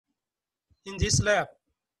In this lab,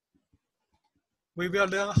 we will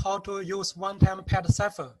learn how to use one-time pad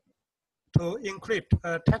cipher to encrypt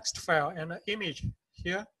a text file and an image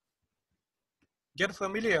here. Get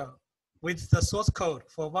familiar with the source code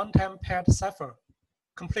for one-time pad cipher.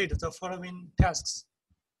 Complete the following tasks.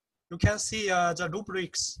 You can see the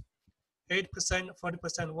rubrics, 8%,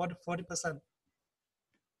 40%, 40%.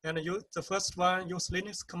 And the first one, use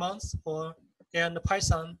Linux commands and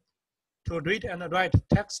Python to read and write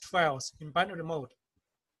text files in binary mode.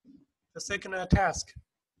 The second task,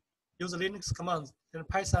 use Linux commands and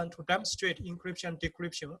Python to demonstrate encryption and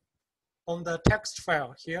decryption on the text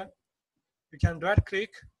file here. You can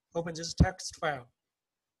right-click, open this text file.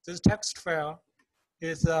 This text file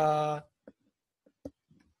is a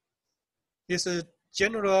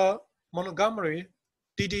general Montgomery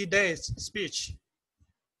DD Day's speech.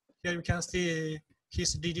 Here you can see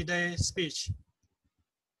his DD Day speech.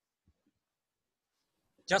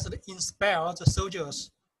 Just inspire the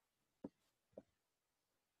soldiers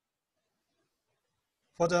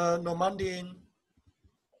for the Normandy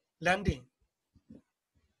landing.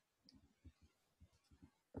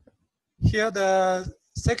 Here the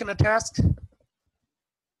second task,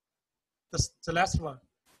 the last one,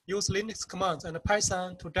 use Linux commands and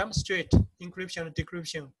Python to demonstrate encryption and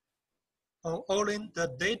decryption on only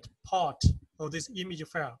the date part of this image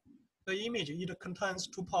file. The image, it contains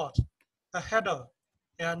two parts, a header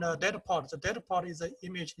and a data part. The data part is the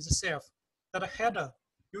image itself. That header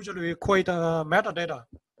usually we call it metadata.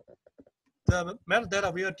 The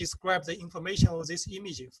metadata will describe the information of this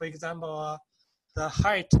image. For example, the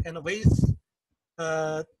height and width,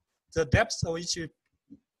 the depth of each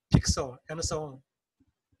pixel, and so on.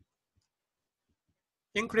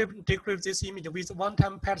 Encrypt, decrypt this image with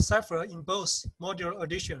one-time pad cipher in both module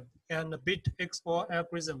addition and bit XOR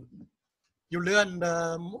algorithm. You learned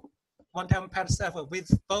one-time pad cipher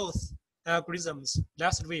with both algorithms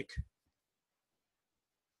last week.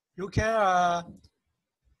 You can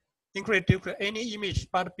encrypt, decrypt any image,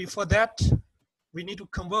 but before that, we need to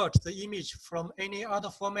convert the image from any other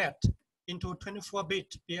format into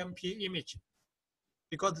 24-bit BMP image,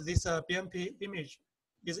 because this BMP image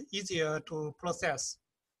is easier to process.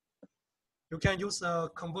 You can use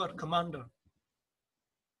a convert command.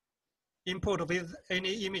 Import with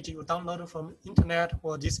any image you download from internet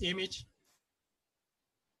or this image.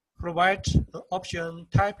 Provide the option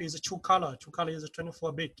type is true color. True color is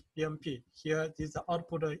 24-bit BMP. Here this is the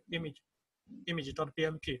output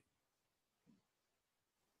image.bmp.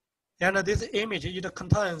 And this image, it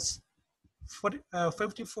contains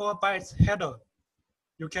 54 bytes header.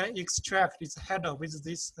 You can extract this header with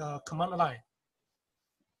this command line.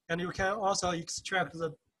 And you can also extract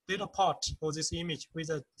the data part of this image with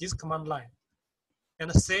this command line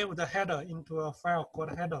and save the header into a file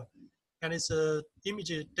called header. And it's an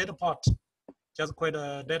image data part, just called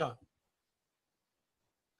data.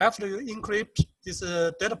 After you encrypt this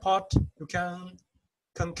data part, you can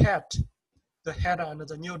concat the header and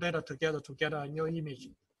the new data together to get a new image.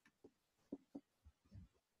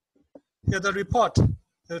 Here the report,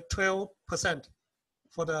 the 12%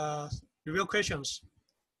 for the review questions.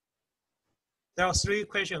 There are 3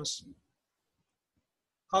 questions.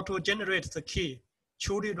 How to generate the key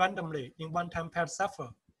truly randomly in one-time pad cipher.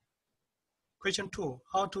 Question 2,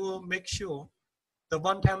 how to make sure the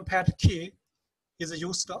one-time pad key is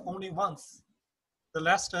used only once. The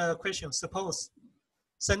last question, suppose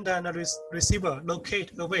sender and receiver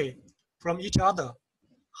locate away from each other.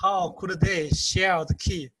 How could they share the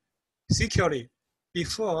key securely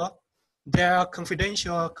before their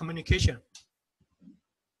confidential communication?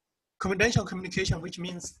 Confidential communication, which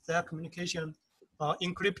means their communication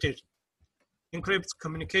encrypted. Encrypts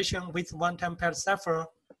communication with one-time pad cipher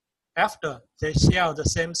after they share the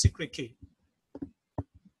same secret key.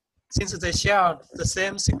 Since they share the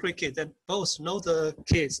same secret key, they both know the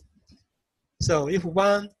keys. So if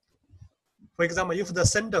one, for example, if the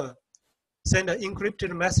sender send an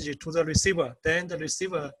encrypted message to the receiver, then the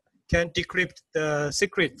receiver can decrypt the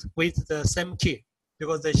secret with the same key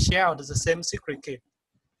because they shared the same secret key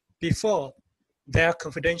before their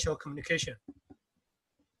confidential communication.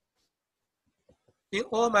 In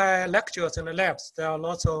all my lectures and labs, there are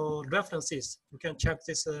lots of references. You can check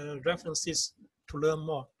these references to learn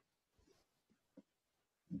more.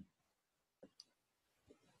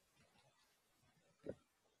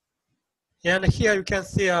 And here you can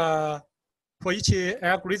see for each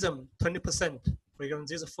algorithm, 20%. For example,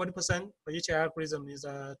 this is 40%. For each algorithm is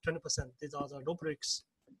 20%. These are the rubrics.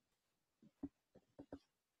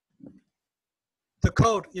 The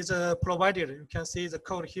code is provided. You can see the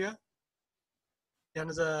code here and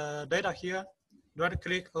the data here. Right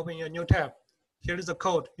click, open a new tab. Here is the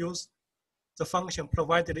code used the function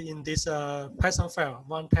provided in this Python file,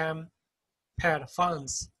 one-time pad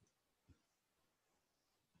funds.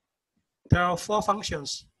 There are 4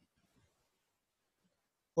 functions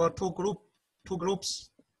for two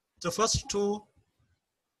groups. The first 2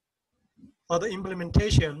 are the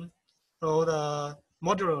implementation of the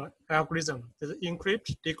modular algorithm. The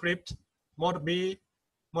encrypt, decrypt, mod B,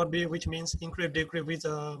 which means encrypt, decrypt with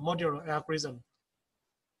a modular algorithm.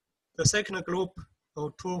 The second group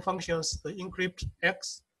of 2 functions, the encrypt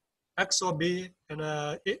X, XOR B, and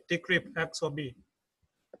decrypt XOR B.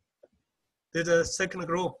 The second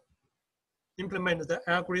group implement the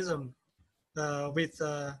algorithm with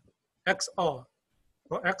XOR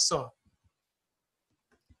or XOR.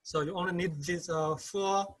 So you only need these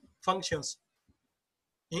 4 functions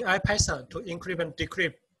in IPython to encrypt and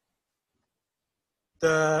decrypt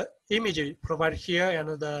the image provided here and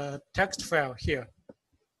the text file here.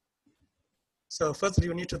 So first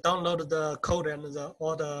you need to download the code and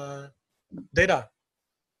all the data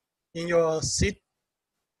in your C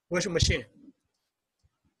virtual machine.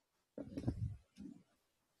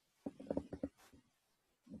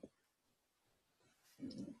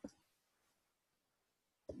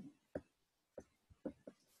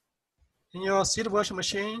 In your C virtual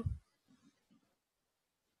machine,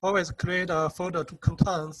 always create a folder to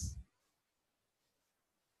contain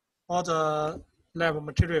all the lab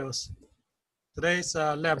materials. Today is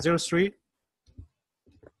Lab03.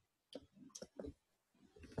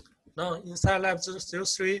 Now inside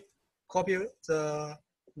Lab03, copy the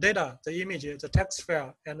data, the image, the text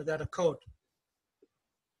file, and that code.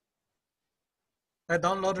 I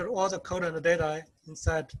downloaded all the code and the data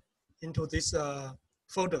inside into this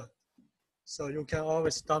folder. So you can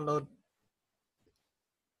always download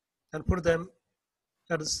and put them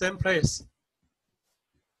at the same place.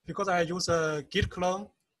 Because I use a Git clone,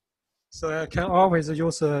 so I can always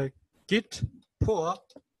use a Git pull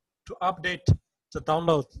to update the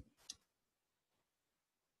download.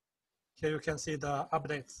 Here you can see the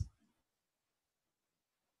updates.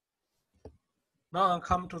 Now I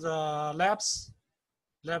come to the labs,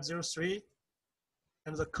 Lab03,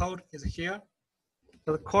 and the code is here.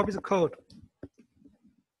 So copy the code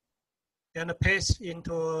and paste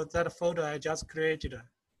into that folder I just created.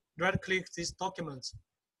 Right-click these documents,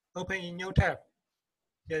 open in new tab.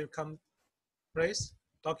 Here you come, place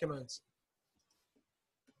documents,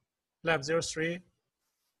 Lab03,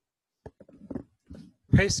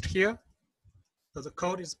 paste here. So the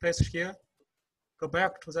code is pasted here. Go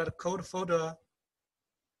back to that code folder,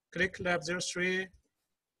 click Lab03,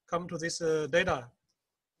 come to this data,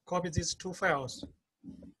 copy these 2 files,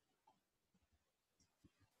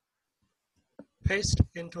 paste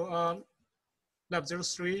into our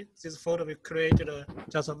Lab03, this folder we created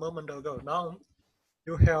just a moment ago. Now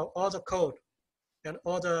you have all the code and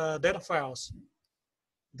all the data files.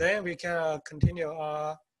 Then we can continue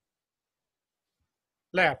our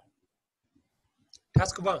lab.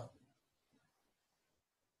 Task 1.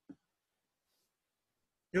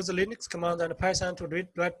 Use the Linux command and Python to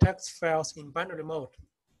write text files in binary mode.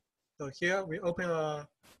 So here we open a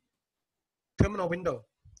terminal window.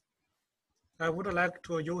 I would like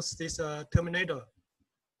to use this terminator.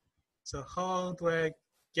 So how do I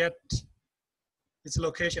get its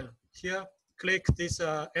location? Here, click this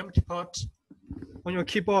empty part on your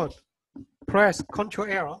keyboard. Press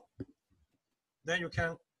Ctrl-L. Then you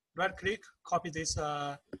can right-click, copy this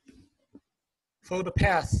folder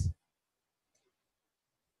path.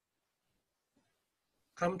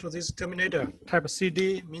 Come to this terminator, type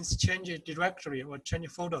cd, means change directory or change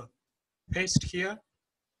folder. Paste here.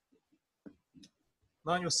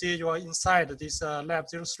 Now you see you are inside this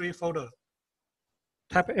Lab03 folder.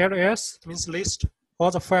 Type ls, means list all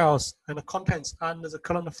the files and the contents under the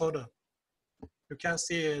current folder. You can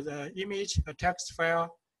see the image, a text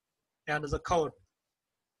file, and the code.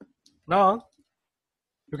 Now,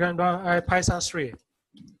 you can run IPython 3.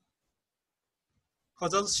 For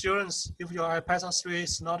those students, if your IPython 3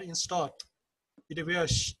 is not installed, it will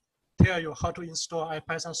tell you how to install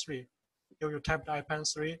IPython 3. If you type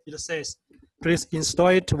IPython 3, it says, please install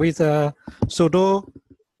it with sudo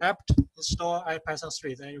apt install IPython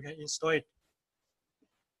 3. Then you can install it.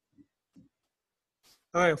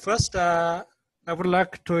 All right, first, I would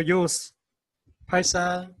like to use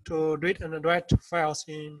Python to read and write files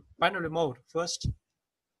in binary mode. First,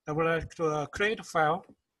 I would like to create a file.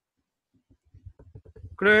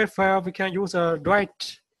 Create file, we can use a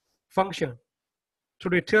write function to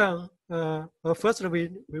return. First, we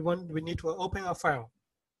need to open a file.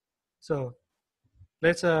 So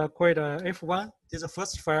let's create a F1. This is the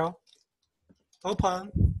first file.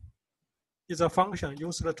 Open is a function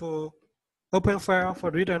used to open file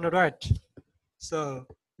for read and write. So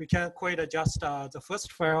we can create just the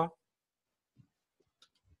first file.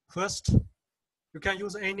 First, you can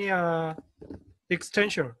use any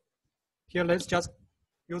extension. Here, let's just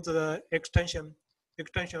use the extension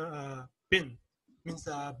bin, means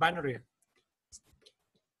binary.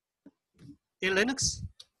 In Linux,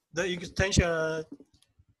 the extension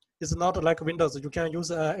is not like Windows. You can use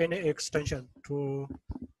any extension to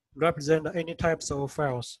represent any types of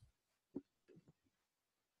files.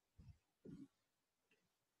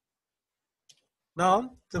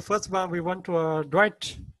 Now, the first one we want to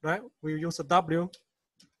write, right? We use a W.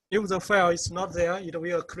 If the file is not there, it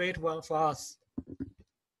will create one for us.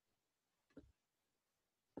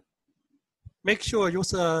 Make sure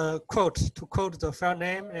use a quote to quote the file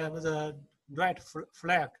name and the write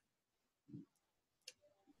flag.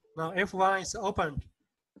 Now F1 is opened.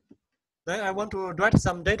 Then I want to write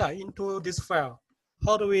some data into this file.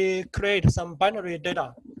 How do we create some binary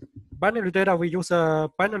data? Binary data, we use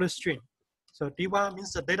a binary string. So D1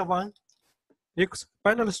 means the data 1. Its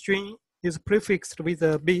binary string is prefixed with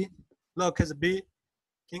a B, lowercase b,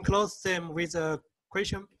 enclose them with a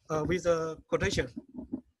question, with a quotation.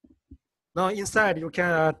 Now inside you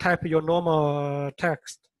can type your normal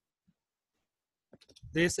text.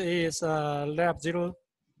 This is Lab03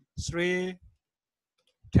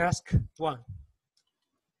 task 1.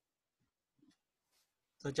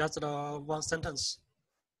 So just one sentence.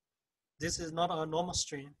 This is not a normal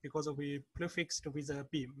string because we prefixed with a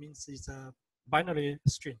B, means it's a binary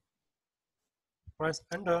string. Press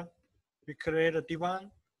enter, we create a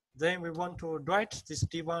D1. Then we want to write this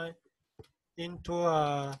D1 into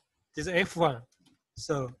this F1.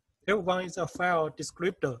 So F1 is a file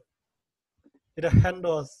descriptor. It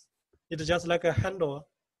handles, it's just like a handle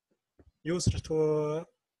used to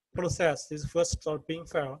process this first.bin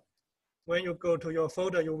file. When you go to your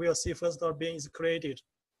folder, you will see first.bin is created.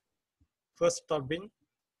 First.bin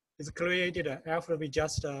is created after we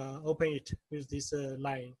just open it with this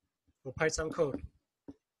line or Python code.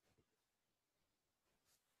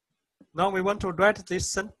 Now we want to write this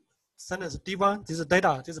sentence D1, this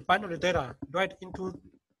data, this binary data, write into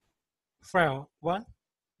file 1.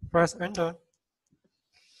 Press enter.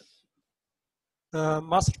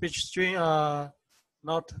 Must be string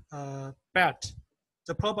not bad.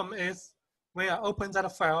 The problem is when I open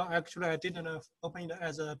that file, actually I didn't open it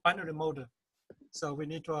as a binary mode. So we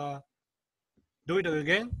need to do it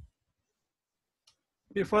again.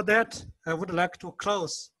 Before that, I would like to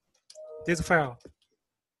close this file.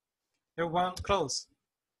 F1 close.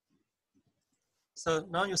 So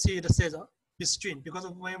now you see it says this string because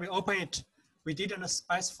when we open it, we didn't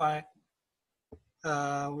specify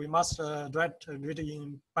we must write it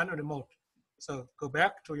in binary mode. So go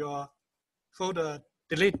back to your folder,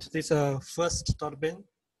 delete this first.bin.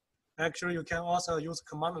 Actually, you can also use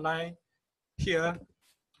command line here,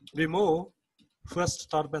 remove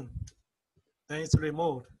first.bin. Then it's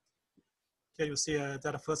removed. Here you see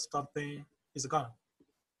that first.bin is gone.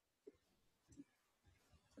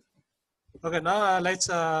 Okay, now let's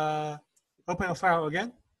open a file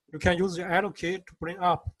again. You can use the arrow key to bring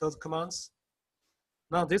up those commands.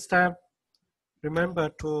 Now this time, remember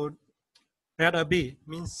to add a B,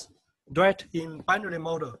 means write in binary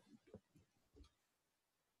mode.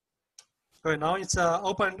 Okay, now it's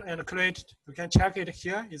opened and created. You can check it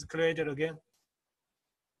here, it's created again.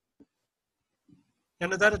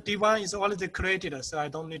 And that D1 is already created, so I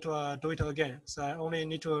don't need to do it again. So I only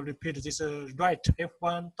need to repeat this write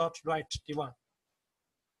F1.write D1.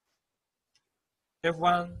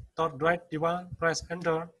 F1.write D1, press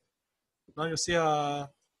enter. Now you see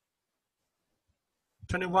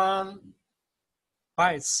 21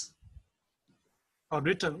 bytes are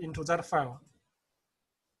written into that file.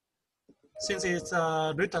 Since it's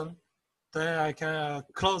written, then I can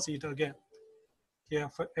close it again. Here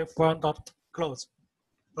for F1.close.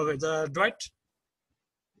 Okay, the write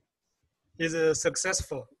is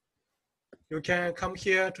successful. You can come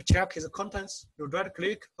here to check its contents. You right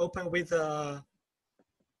click, open with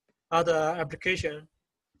other application.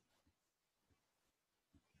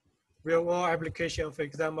 Real world application, for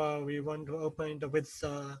example, we want to open it with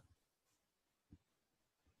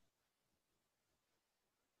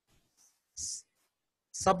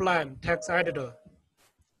Sublime text editor.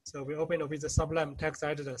 So we open it with the Sublime text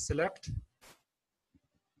editor, select.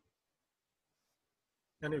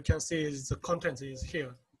 And you can see the content is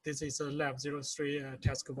here. This is a Lab03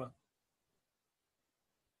 task 1.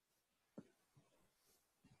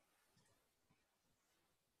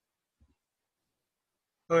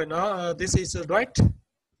 Okay, now this is write.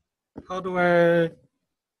 How do I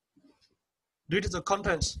read the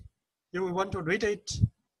contents? If we want to read it,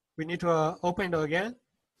 we need to open it again.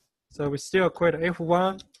 So we still create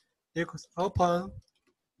f1 equals open,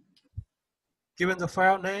 given the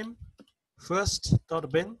file name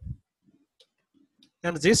first.bin,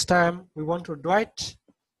 and this time we want to write,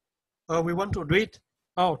 we want to read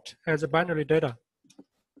out as a binary data.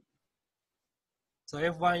 So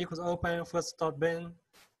f1 equals open first.bin,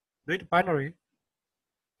 read binary.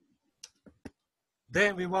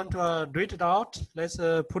 Then we want to read it out. Let's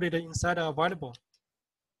put it inside a variable.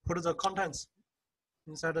 Put the contents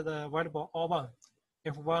inside of the variable R1,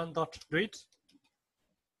 f1.read.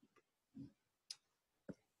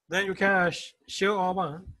 Then you can show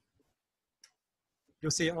R1. You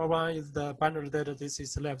see R1 is the binary data. This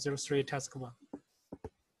is Lab03 task 1.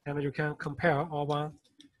 And you can compare R1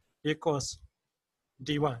 equals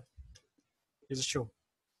D1 is shown,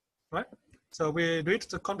 right? So we read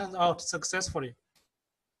the content out successfully.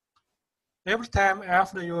 Every time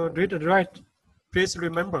after you read it right, please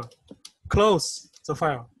remember, close the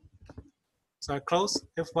file. So I close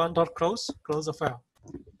f1.close, close the file.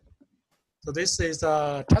 So this is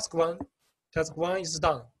task 1. Task 1 is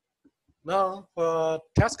done. Now for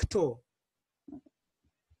task 2,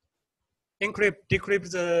 encrypt, decrypt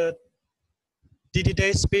the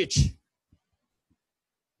DDD speech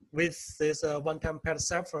with this one-time pad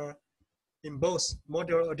cipher in both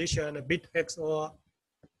module addition and bit XOR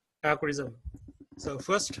algorithm. So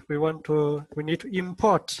first we need to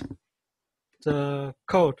import the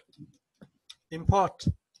code. Import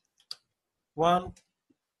one-time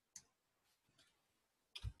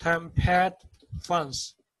pad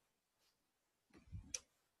funds.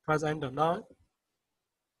 Press enter. Now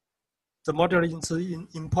the module is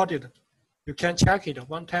imported. You can check it.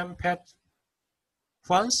 One-time pad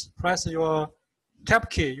funds. Press your tab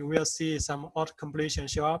key. You will see some auto completion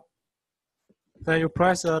show up. Then you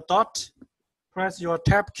press a dot. Press your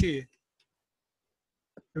tab key.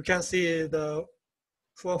 You can see the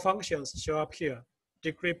 4 functions show up here.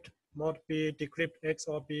 Decrypt mod B, decrypt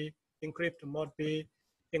XOR B, encrypt mod B,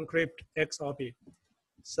 encrypt XOR B.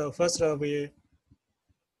 So first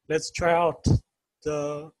let's try out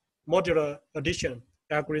the modular addition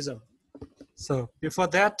algorithm. So before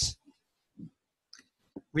that,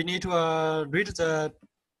 we need to read the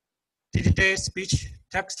DDD speech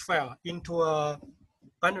text file into a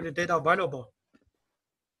binary data variable.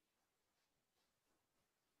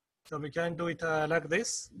 So we can do it like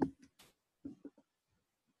this.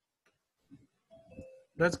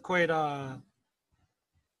 Let's create a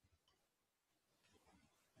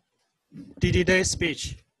DDD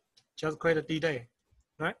speech. Just create a DDD,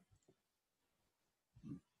 right?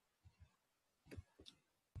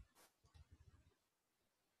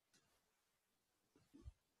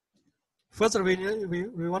 First, we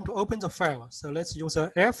want to open the file. So let's use a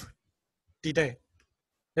fdd.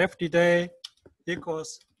 Fdd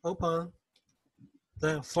equals open.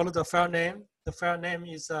 Then follow the file name. The file name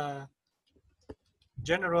is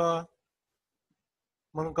General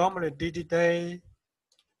Montgomery DDD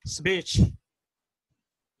speech.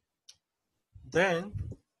 Then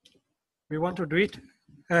we want to read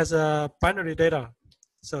as a binary data.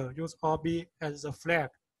 So use RB as a flag.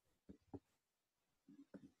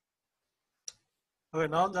 Okay,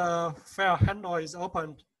 now the file handle is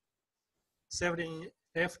opened, saved in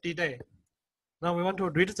fdd. Now we want to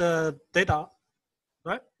read the data,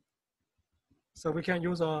 right? So we can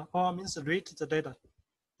use R means read the data.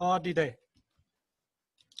 RDD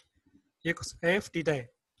equals fdd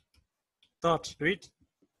dot read.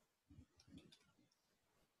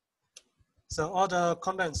 So all the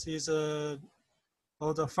contents is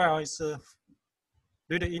all the file is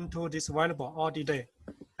read into this variable RDD.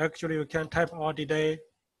 Actually, you can type RDD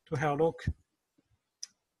to have a look.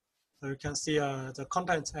 So you can see the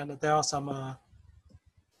contents, and there are some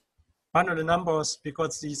binary numbers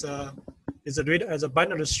because it's read as a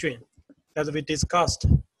binary string, as we discussed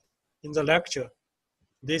in the lecture.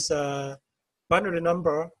 This binary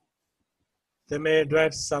number, they may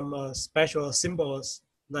write some special symbols,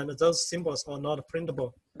 then those symbols are not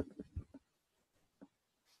printable.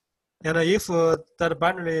 And if that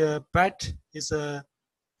binary byte is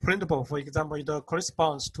printable, for example, it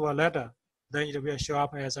corresponds to a letter, then it will show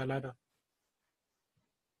up as a letter.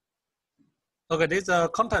 Okay, these are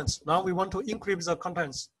contents. Now we want to encrypt the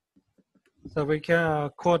contents. So we can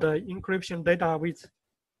call the encryption data with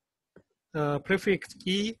prefix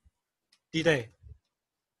EDD.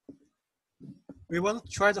 We want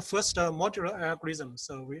to try the first modular algorithm.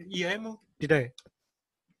 So we EMDD.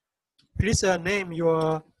 Please name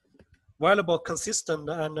your variable consistent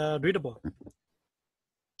and readable.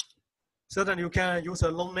 So then you can use a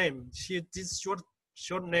long name. This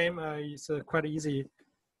short name is quite easy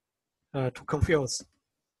to confuse.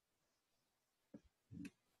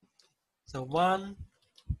 So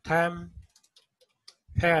one-time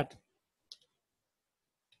pad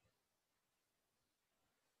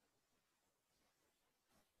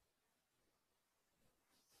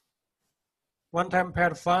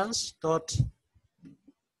funds dot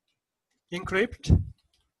encrypt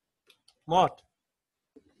mod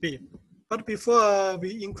B. But before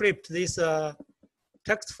we encrypt this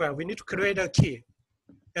text file, we need to create a key,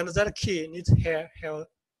 and that key needs to have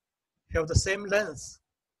the same length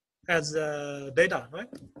as the data, right?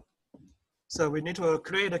 So we need to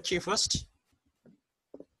create a key first.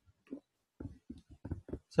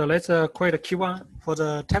 So let's create a key one for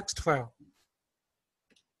the text file.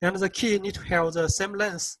 And the key need to have the same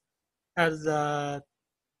length as the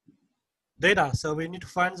data. So we need to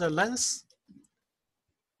find the length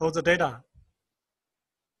of the data.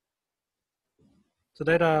 The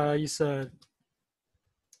data is RD,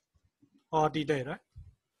 right?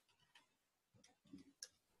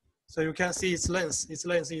 So you can see its length. Its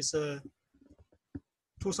length is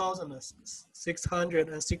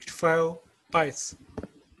 2,665 bytes.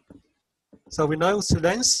 So we know its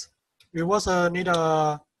length. We also need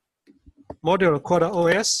a module called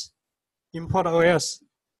OS, import OS.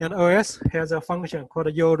 And OS has a function called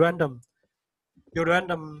urandom.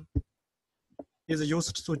 Urandom is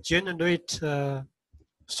used to generate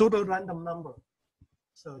pseudo-random number.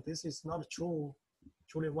 So this is not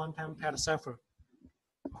truly one-time pad cipher.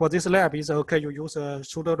 For this lab, it's okay. You use a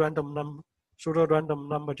pseudo-random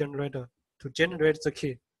number generator to generate the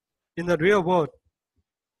key. In the real world,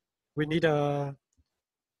 we need a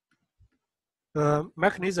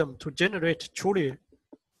mechanism to generate truly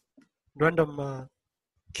random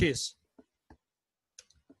keys.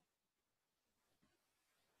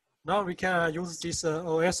 Now we can use this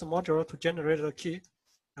OS module to generate a key,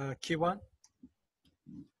 key one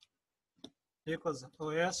equals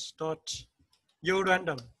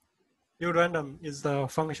os.urandom. Urandom is the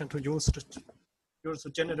function to use to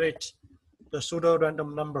generate the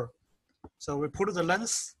pseudo-random number. So we put the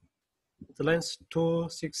length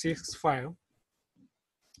 2665.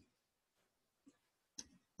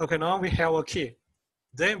 Okay, now we have a key.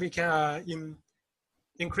 Then we can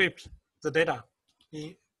encrypt the data.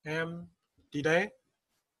 EMDDA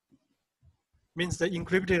means the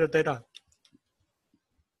encrypted data.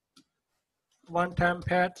 One-time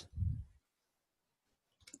pad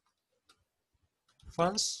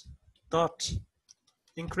funds dot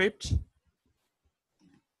encrypt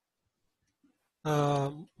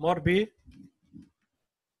mod B.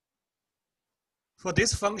 For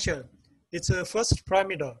this function, its first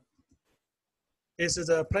parameter is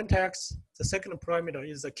the plaintext. The second parameter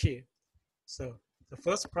is the key. So the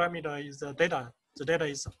first parameter is the data. The data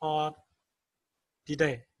is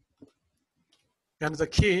RD, and the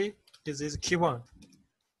key is key one.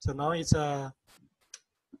 So now it's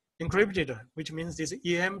encrypted, which means this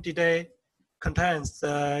EMDDA contains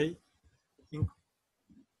the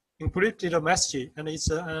encrypted message, and it's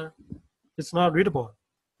not readable.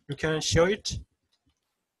 You can show it.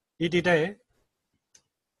 EDDA.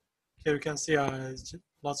 Here you can see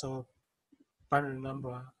lots of binary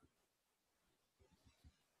number.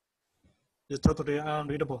 It's totally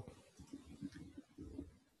unreadable.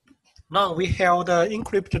 Now we have the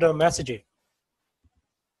encrypted message.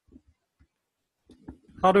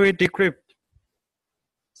 How do we decrypt?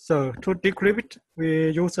 So to decrypt,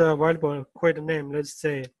 we use a variable called name. Let's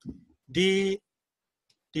say DD.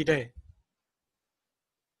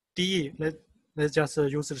 DE. Let's just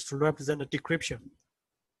use it to represent the decryption.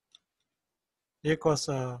 Equals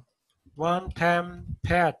one-time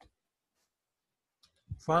pad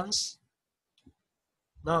funds.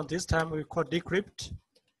 Now this time we call decrypt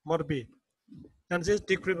mod B. And this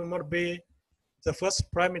decrypt mod B, the first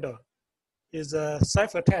parameter is a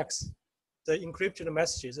cipher text, the encrypted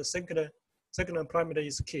message. The second parameter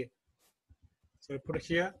is key. So we put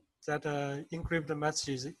here that encrypted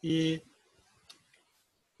message is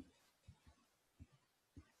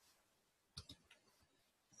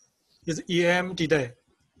EMDDA,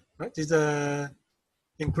 right? It's a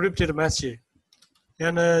encrypted message.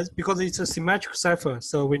 And because it's a symmetric cipher,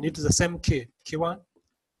 so we need the same key one.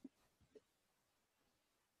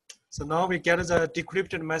 So now we get the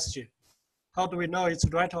decrypted message. How do we know it's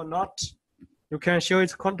right or not? You can show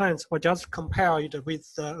its contents or just compare it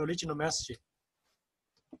with the original message.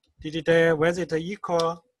 Was it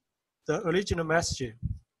equal the original message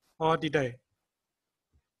or did they?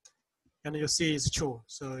 And you see it's true.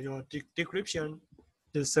 So your decryption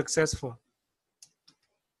is successful.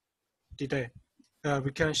 Did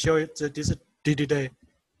we can show it this did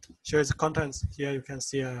show its contents. Here you can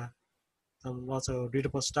see some lots of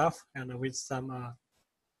readable stuff and with some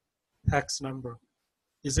hex number.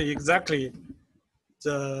 is exactly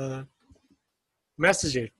the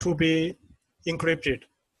message to be encrypted.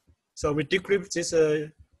 So we decrypt this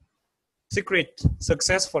secret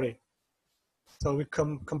successfully. So we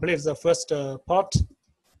complete the first part,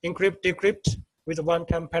 encrypt, decrypt with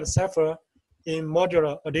one-time pad cipher in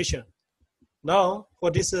modular addition. Now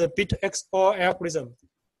for this bit XOR algorithm,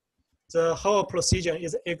 the whole procedure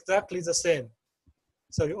is exactly the same.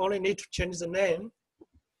 So you only need to change the name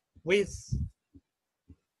with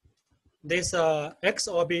this X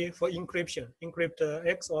or B for encryption, encrypt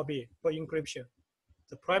X or B for encryption.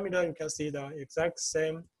 The parameter, you can see the exact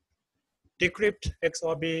same. Decrypt X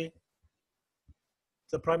or B,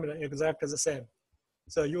 the parameter exactly the same.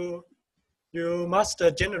 So you must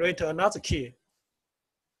generate another key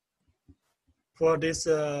for this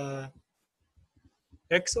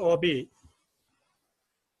X or B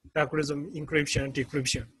algorithm encryption and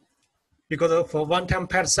decryption. Because for one-time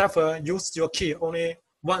pad cipher, use your key only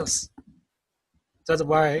once. That's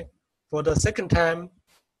why for the second time,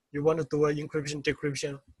 you want to do an encryption,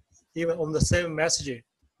 decryption, even on the same message,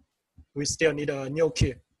 we still need a new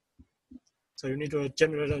key. So you need to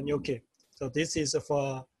generate a new key. So this is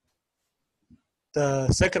for the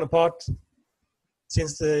second part,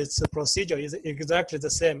 since its procedure is exactly the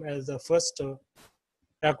same as the first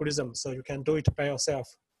algorithm, so you can do it by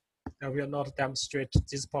yourself. I will not demonstrate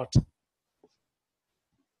this part.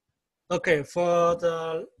 Okay, for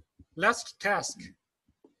the last task,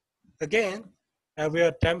 again, I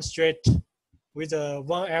will demonstrate with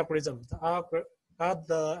one algorithm. The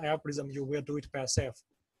other algorithm, you will do it by yourself.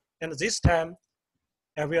 And this time,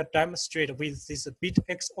 I will demonstrate with this bit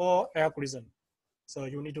XOR algorithm. So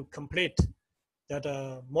you need to complete that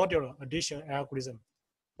modular addition algorithm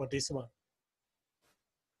for this one.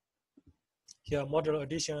 Here, modular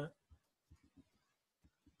addition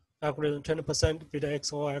algorithm 20%, bit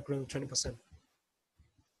XOR algorithm 20%.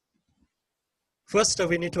 First,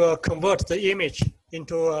 we need to convert the image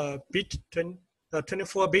into a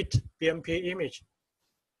 24-bit BMP image.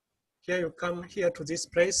 Here you come here to this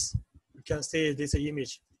place, you can see this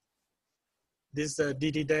image. This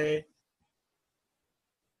DD-Day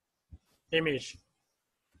image.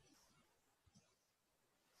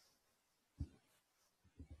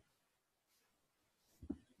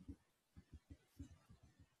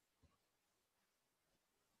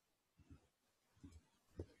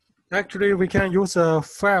 Actually, we can use a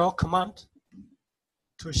file command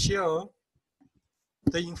to show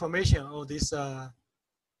the information of this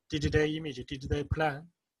DD-Day image, DD-Day plan.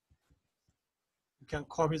 You can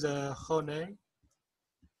copy the whole name.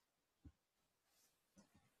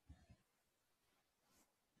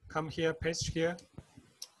 Come here, paste here.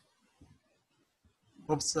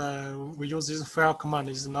 Oops, we use this file command,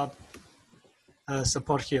 is not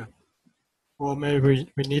support here. Or maybe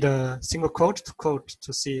we need a single quote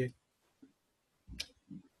to see.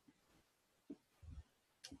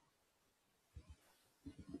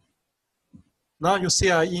 Now you see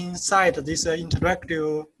inside this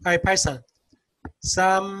interactive IPython,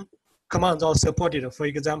 some commands are supported. For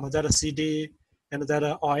example, that cd and that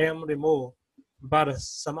rm remove, but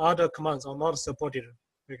some other commands are not supported.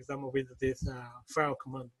 For example, with this file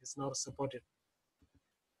command, it's not supported.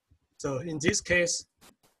 So in this case,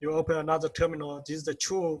 you open another terminal. This is the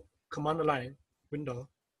true command line window.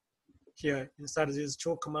 Here, inside this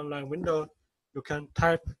true command line window, you can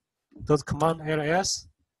type those command ls.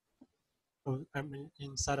 I'm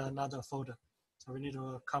inside another folder. So we need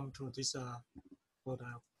to come to this folder,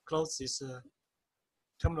 close this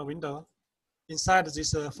terminal window. Inside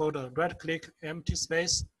this folder, right click empty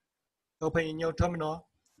space, open in your terminal.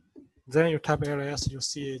 Then you type ls, you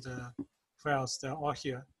see the files, they're all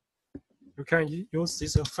here. You can use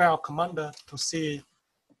this file commander to see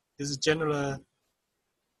this general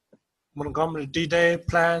Montgomery D-Day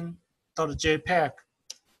plan.jpg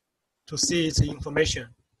to see its information.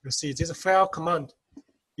 You see this file command,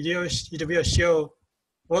 it will show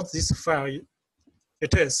what this file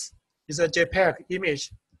it is. It's a JPEG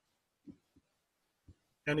image.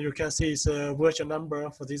 And you can see it's a version number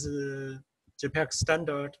for this JPEG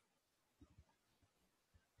standard.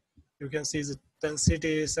 You can see the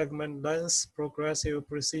density, segment length, progressive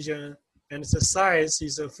precision, and the size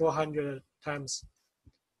is 400 times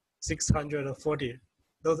 640.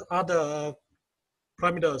 Those other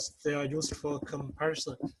parameters, they are used for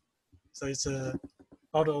comparison. So it's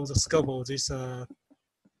out of the scope of this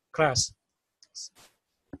class.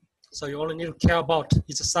 So you only need to care about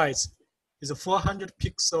its size. It's 400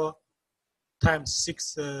 pixel times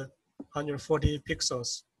 640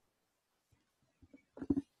 pixels.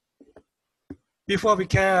 Before we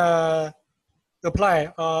can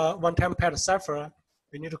apply a one-time pad cipher,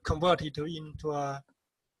 we need to convert it into a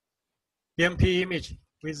BMP image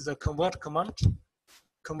with the convert command.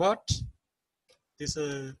 Convert this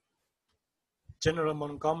general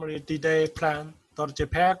Montgomery D-Day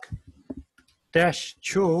plan.jpg dash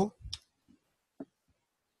true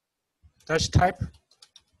dash type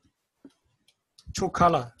true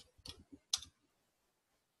color.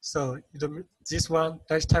 So this one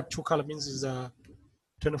dash type true color means is a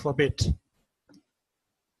 24-bit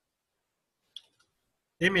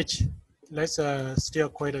image. Let's still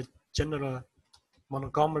create a general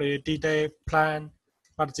Montgomery D-Day plan,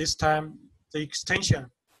 but this time the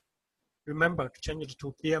extension, remember to change it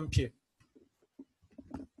to BMP.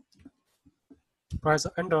 Press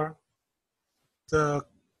enter. The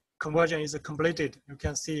conversion is completed. You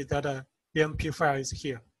can see that a BMP file is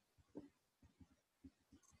here.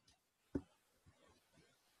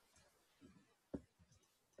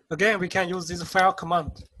 Again, we can use this file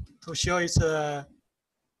command to show its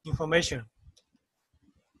information.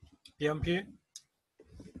 BMP.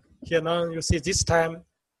 Here now you see this time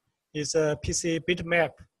is a PC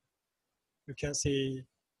bitmap. You can see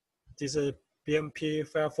this BMP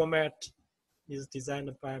file format is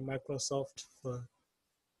designed by Microsoft for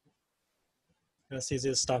see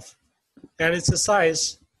this stuff. And it's a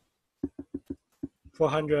size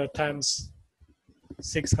 400 times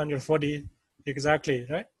 640 exactly,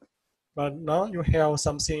 right? But now you have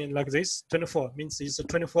something like this, 24, means it's a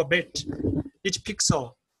 24-bit. Each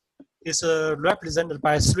pixel is represented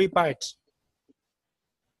by 3 bytes,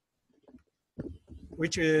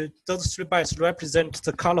 which those 3 bytes represent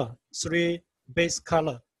the color, 3 base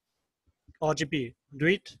color, RGB,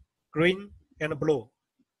 red, green, and blue.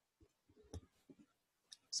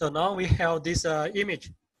 So now we have this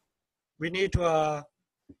image. We need to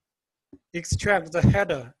extract the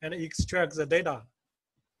header and extract the data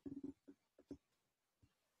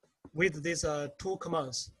with these 2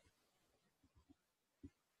 commands.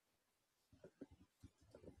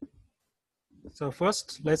 So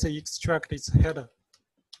first, let's extract its header.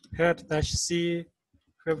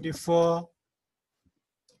 Head-C54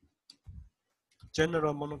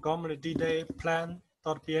 general Montgomery D-Day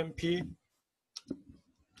plan.bmp.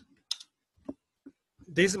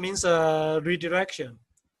 This means redirection.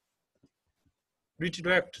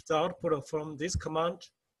 Redirect the output from this command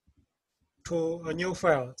to a new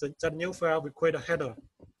file. That new file we create a header.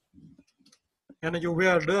 And you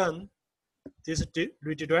will learn this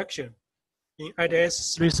redirection in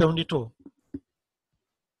IDS 372.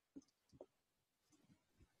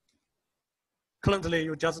 Currently,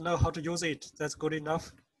 you just know how to use it. That's good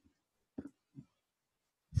enough.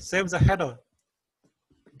 Save the header.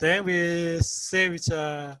 Then we save it,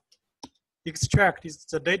 extract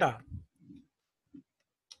the data.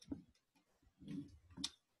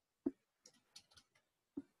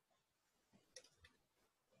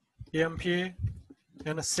 BMP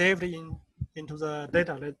and save it into the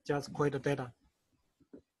data. Let's just create the data.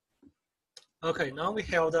 Okay, now we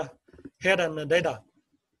have the head and the data.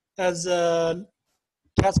 As the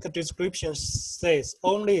task description says,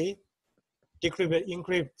 only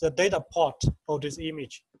encrypt the data part of this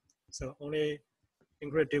image. So only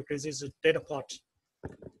decrypt this data part.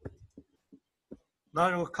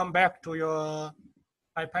 Now you come back to your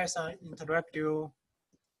IPython interactive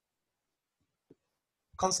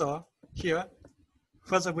console here.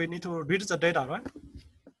 First, we need to read the data, right?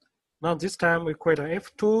 Now this time we create a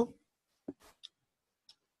F2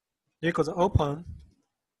 equals open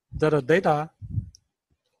that data,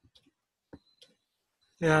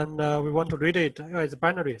 and we want to read it as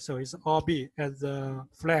binary, so it's RB as the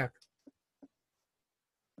flag.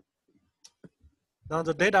 Now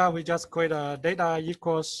the data, we just create a data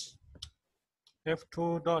equals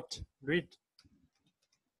F2 dot read.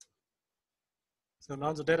 So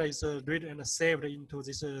now the data is read and saved into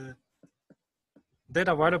this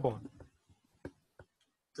data variable.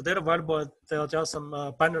 The data variable, there are just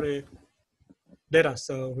some binary data,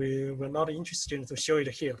 so we were not interested to show it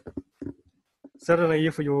here. Certainly,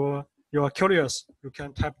 if you are curious, you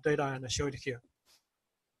can type data and show it here.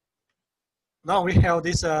 Now we have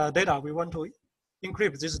this data. We want to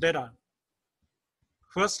encrypt this data.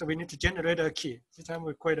 First, we need to generate a key. This time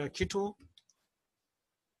we create a key2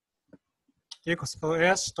 equals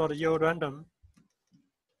os.urandom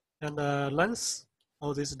and the length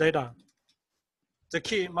of this data. The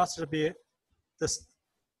key must be this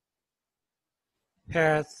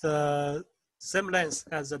has the same length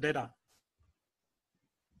as the data.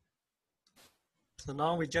 So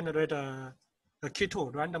now we generate a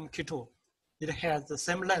key2, random key2. It has the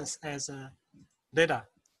same length as data,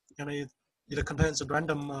 and it contains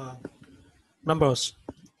random numbers.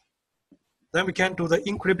 Then we can do the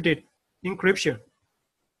encryption.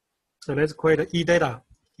 So let's create e data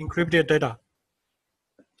encrypted data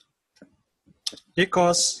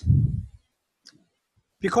equals,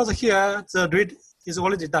 because here the read is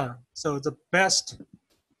already done, so the best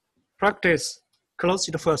practice, close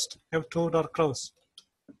it first, f2.close.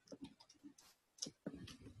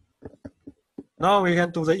 Now we can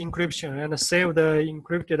do the encryption and save the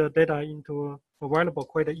encrypted data into a variable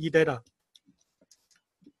called eData.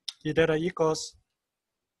 eData equals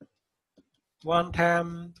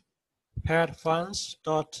one-time pad funds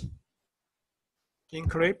dot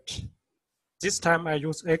encrypt. This time I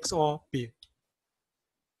use X or B.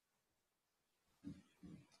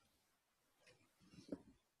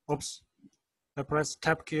 Oops, I press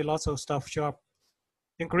tab key, lots of stuff show up.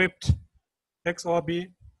 Encrypt X or B.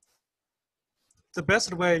 The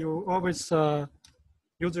best way, you always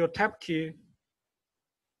use your tab key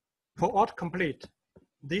for autocomplete.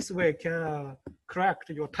 This way can correct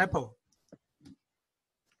your typo.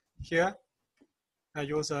 Here, I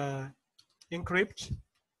use encrypt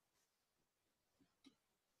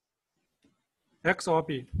X or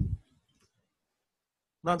B.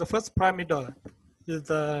 Now the first parameter is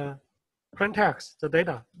the plain text, the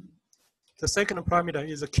data. The second parameter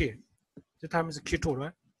is the key. This time is key 2,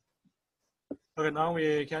 right? Okay, now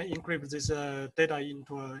we can encrypt this data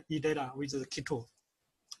into eData with the key 2.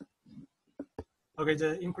 Okay,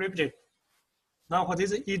 the encrypted. Now for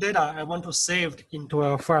this eData, I want to save it into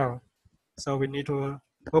a file. So we need to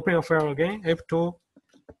open a file again, F2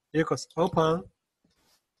 equals open.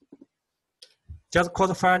 Just call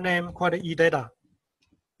the file name called eData.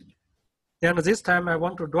 And this time I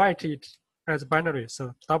want to write it as binary,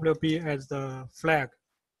 so WB as the flag.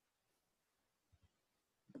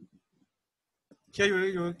 Here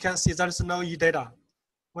you can see there is no eData.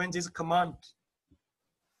 When this command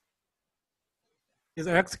is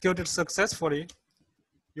executed successfully,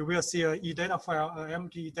 you will see a eData file, an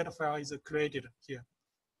empty eData file is created here.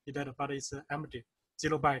 eData, but it's empty,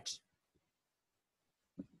 0 byte.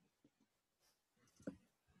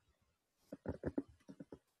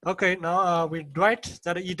 Okay, now we write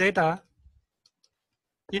that eData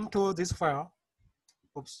into this file.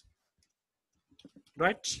 Oops.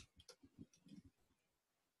 Write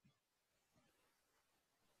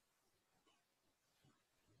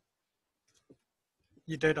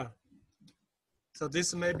eData. So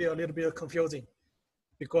this may be a little bit confusing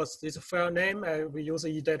because this file name we use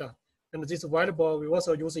eData, and this variable we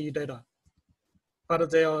also use eData, but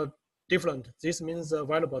they are different. This means a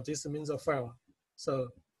variable, this means a file. So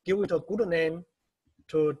give it a good name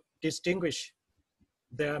to distinguish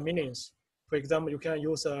their meanings. For example, you can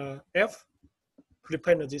use F to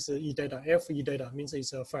represent this eData. F eData means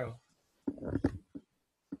it's a file.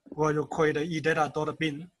 Or you call it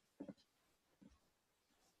eData.bin.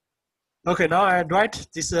 Okay, now I write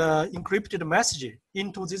this encrypted message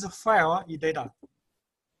into this file eData.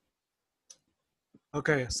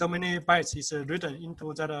 Okay, so many bytes is written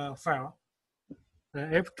into that file.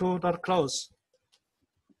 F2.close.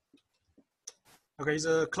 Okay, it's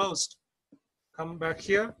closed. Come back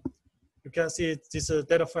here. You can see this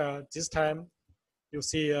data file. This time, you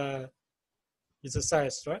see it's a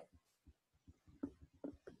size, right?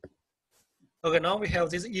 Okay, now we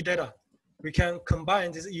have this eData. We can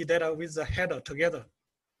combine this eData with the header together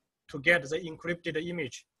to get the encrypted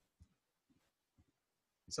image.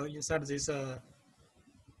 So inside this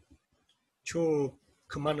two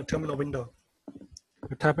command terminal window,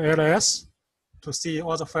 you type ls to see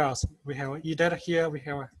all the files. We have eData here, we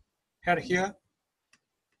have header here.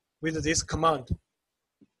 With this command,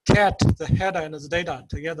 cat the header and the data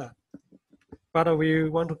together. But we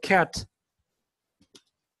want to cat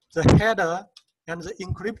the header and the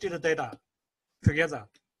encrypted data together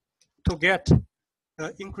to get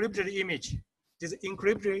the encrypted image. This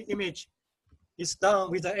encrypted image is done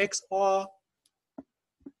with the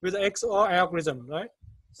XOR algorithm, right?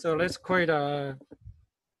 So let's create a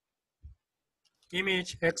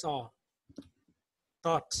image XOR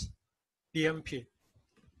dot BMP,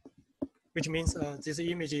 which means this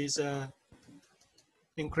image is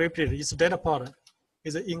encrypted. Its data part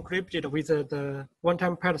is encrypted with the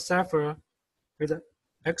one-time pad cipher with the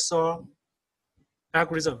XOR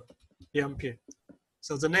algorithm BMP.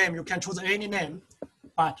 So the name, you can choose any name,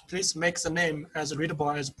 but please make the name as readable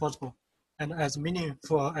as possible and as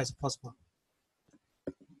meaningful as possible.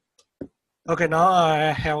 Okay, now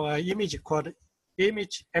I have an image called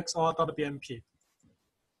image XOR.bmp.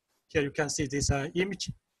 Here you can see this image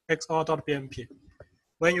XOR.bmp.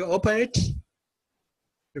 When you open it,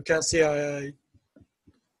 you can see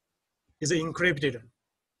it's encrypted.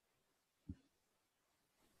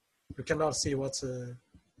 You cannot see what's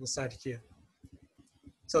inside here.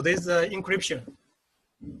 So this is encryption.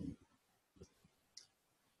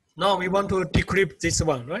 Now we want to decrypt this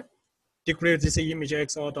one, right? Decrypt this image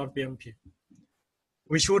XOR.bmp.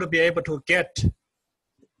 We should be able to get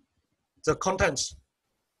the contents.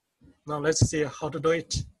 Now let's see how to do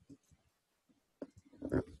it.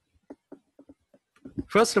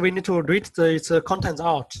 First, we need to read its contents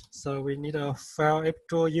out. So we need a file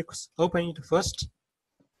F2 equals, open it first.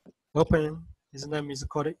 Open, its name is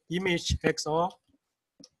called image XOR.bmp.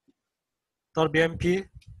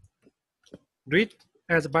 Read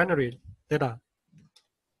as binary data.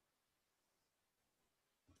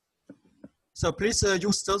 So please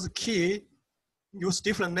use those key, use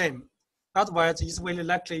different name. Otherwise, it's very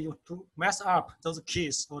likely to mess up those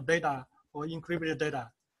keys or data or encrypted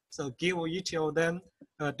data. So give each of them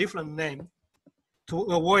a different name to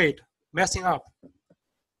avoid messing up.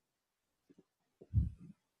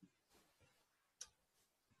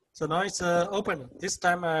 So now it's open. This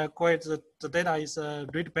time I call it the data is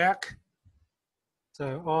read back.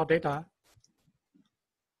 So all data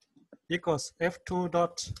equals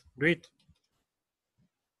f2.read.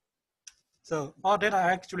 So all data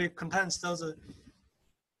actually contains those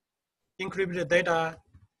encrypted data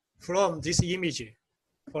from this image,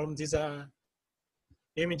 from this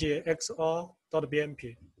image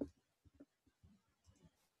XOR.bmp.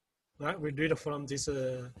 Right, we read from this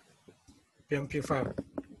BMP file.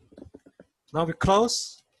 Now we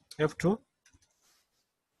close F2.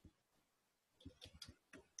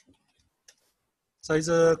 So it's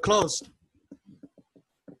closed.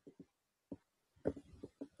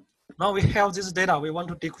 Now we have this data. We want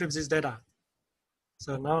to decrypt this data.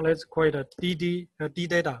 So now let's call it a D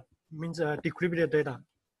data, means decrypted data.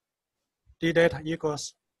 D data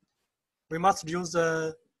equals, we must use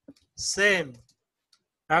the same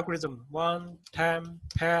algorithm, one time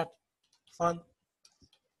pad fun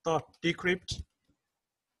dot decrypt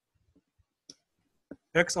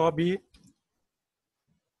XOR.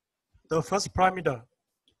 The first parameter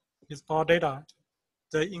is all data.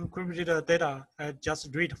 The encrypted data I just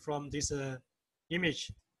read from this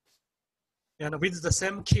image. And with the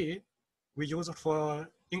same key, we use it for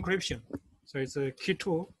encryption. So it's a key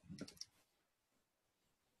 2.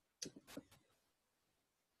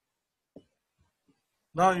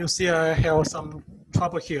 Now you see I have some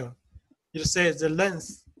trouble here. It says the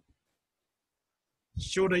length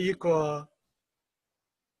should equal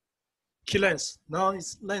key length. Now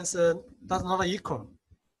its length does not equal.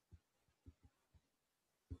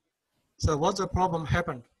 So what's the problem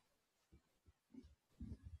happened?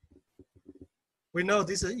 We know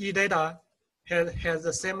this E data has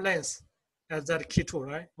the same length as that key 2,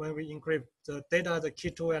 right? When we encrypt the data, the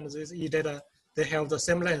key 2 and this E data, they have the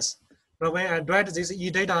same length. But when I write this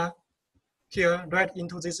E data here, write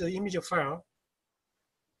into this image file,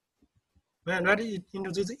 when I write it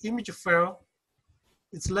into this image file,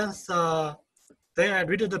 its length, then I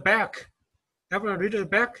read it back. After I read it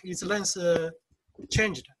back, its length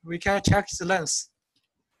changed. We can check its length,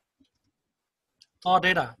 all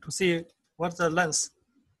data, to see what's the length.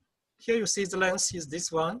 Here you see the length is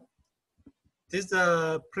this one. This is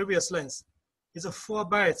the previous length. It's 4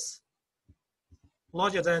 bytes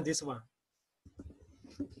larger than this one.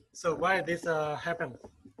 So why this happened?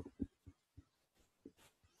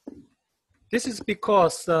 This is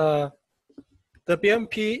because the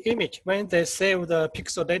BMP image, when they save the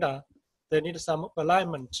pixel data, they need some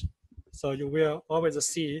alignment. So you will always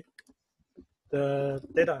see the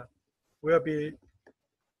data will be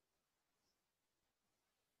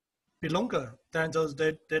longer than those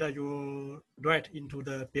data you write into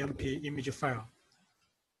the BMP image file.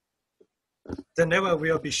 They never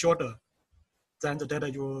will be shorter than the data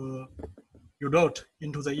you wrote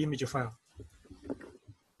into the image file,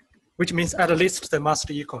 which means at least they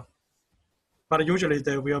must equal. But usually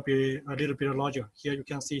they will be a little bit larger. Here you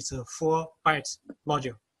can see it's 4 bytes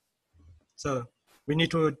larger. So we need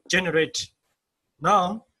to generate.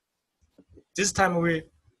 Now, this time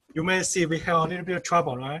you may see we have a little bit of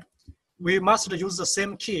trouble, right? We must use the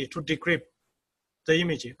same key to decrypt the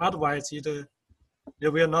image. Otherwise, it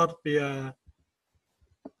will not be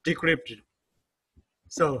decrypted.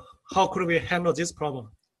 So how could we handle this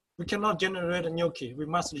problem? We cannot generate a new key. We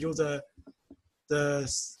must use the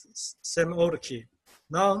same old key.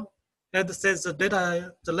 Now, as it says the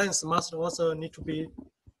data, the length must also need to be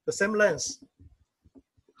the same length.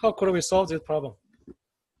 How could we solve this problem?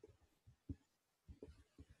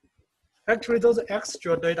 Actually, those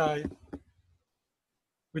extra data,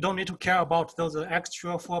 we don't need to care about those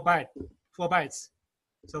extra 4 bytes.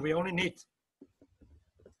 So we only need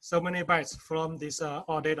so many bytes from this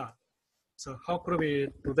all data. So how could we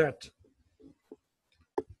do that?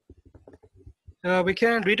 We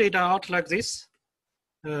can read it out like this.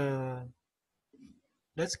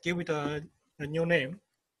 let's give it a new name.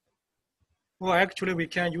 Well, actually, we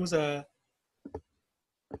can use a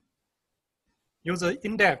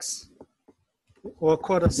index or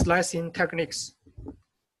called slicing techniques.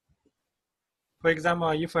 For example,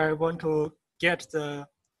 if I want to get the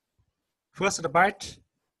first byte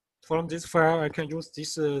from this file, I can use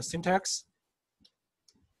this syntax.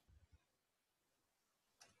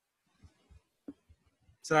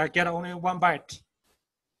 So I get only 1 byte.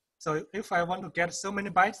 So if I want to get so many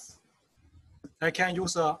bytes, I can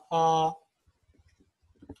use all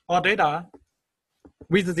data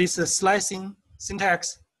with this slicing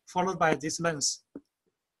syntax followed by this length.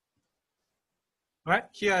 Right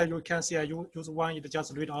here you can see I use 1, it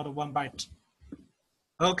just read out 1 byte.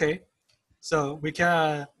 Okay, so we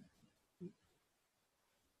can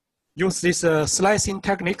use these slicing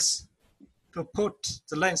techniques to put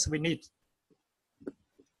the length we need.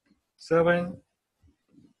 7,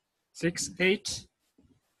 6, 8,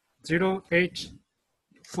 0, 8,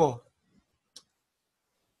 4.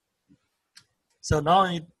 So now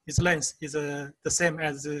its length is the same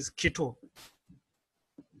as this key 2.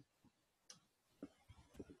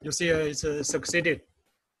 You see it's succeeded.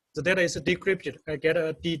 The data is decrypted. I get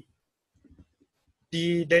a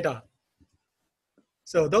D data.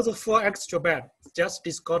 So those 4 extra bytes, just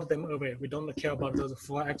discard them away. We don't care about those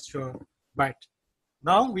 4 extra bytes.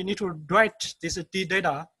 Now we need to write this D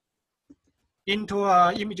data into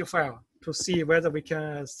an image file to see whether we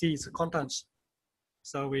can see its contents.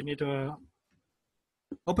 So we need to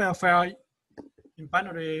open a file in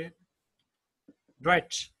binary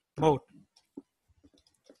write mode.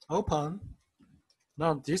 Open.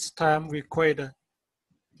 Now this time we create a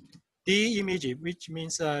D image, which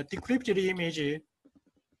means a decrypted image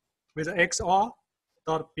with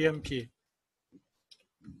XOR.bmp.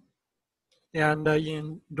 And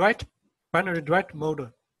in binary write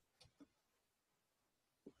mode,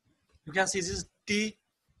 you can see this D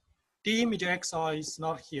image XOR is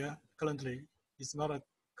not here currently. It's not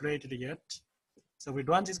created yet. So we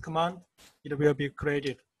run this command, it will be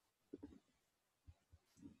created.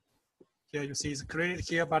 Here you see it's created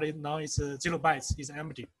here, but now it's 0 bytes, it's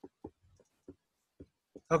empty.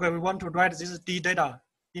 Okay, we want to write this D data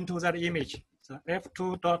into that image. So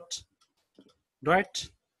f2.write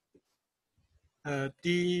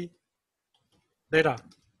D data.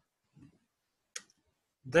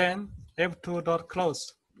 Then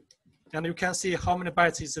f2.close. And you can see how many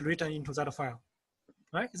bytes is written into that file.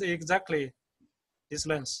 Right? It's exactly this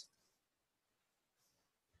length.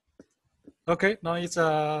 Okay, now it's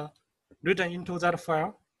written into that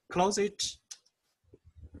file. Close it.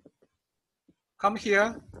 Come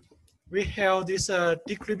here. We have this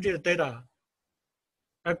decrypted data.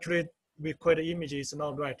 Actually, we create image is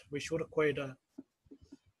not right. We should create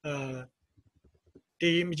the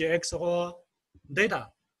image XOR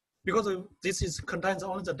data, because this contains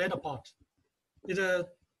only the data part. It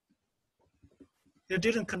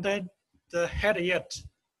didn't contain the head yet,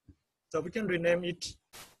 so we can rename it.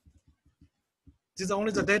 This is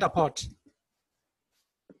only the data part.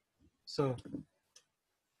 So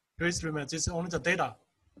please remember, this is only the data.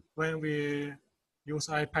 When we use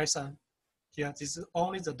IPython here, this is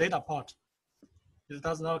only the data part. It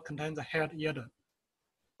does not contain the head yet.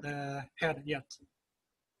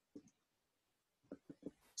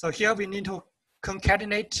 So here we need to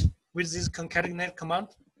concatenate with this concatenate command,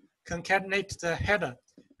 concatenate the header.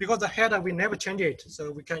 Because the header, we never change it,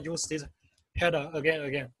 so we can use this header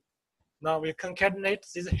again. Now we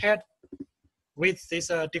concatenate this head with this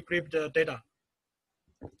decrypted data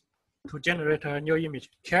to generate a new image.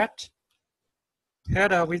 Cat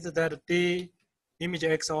header with that D image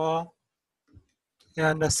XOR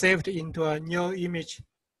and saved into a new image,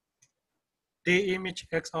 D image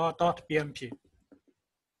XOR.bmp.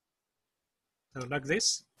 So like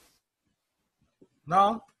this.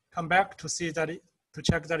 Now come back to see that, to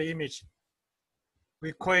check that image.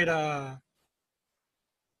 We create a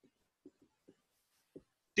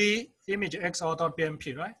D image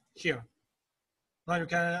XOR.bmp right here. Now you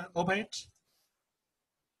can open it.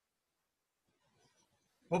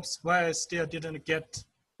 Oops, why I still didn't get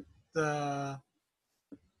the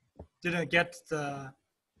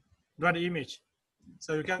right image.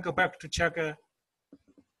 So you can go back to check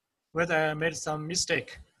whether I made some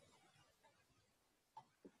mistake.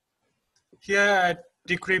 Here I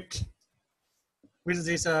decrypt with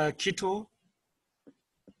this key 2.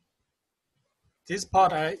 This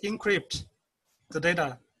part I encrypt the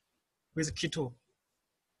data with key 2.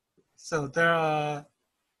 So there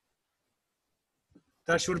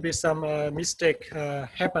should be some mistake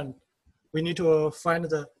happen. We need to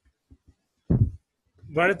find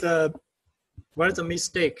where the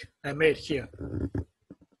mistake I made here.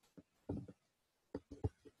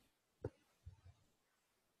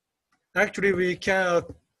 Actually, we can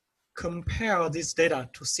compare this data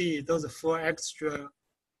to see those 4 extra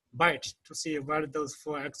bytes, to see what those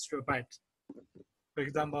 4 extra bytes. For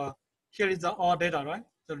example, here is the all data, right?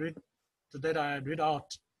 The data I read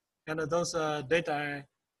out, and those data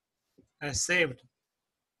I saved.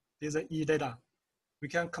 These are E data. We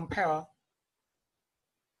can compare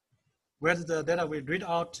whether the data we read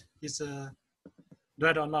out is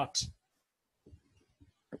right or not.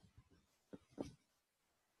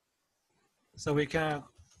 So we can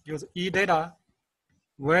use E data,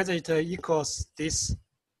 whether it equals this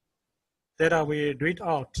data we read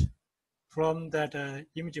out from that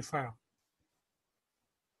image file.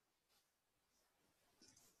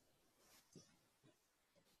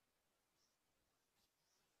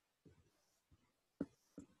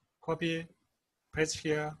 Copy, paste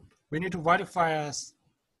here. We need to verify us.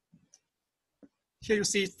 Here you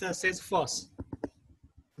see it says false.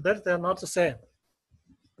 That they're not the same.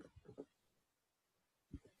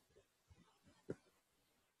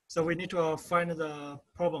 So we need to find the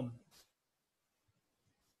problem.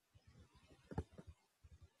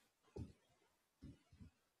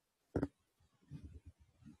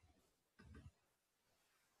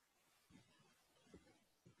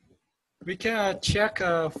 We can check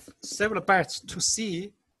several bytes to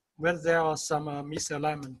see whether there are some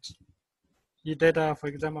misalignment. In data, for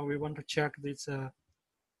example, we want to check this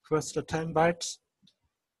first 10 bytes.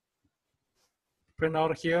 Print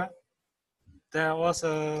out here. Then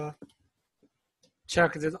also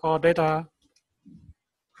check this all data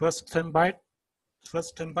first 10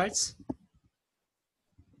 bytes.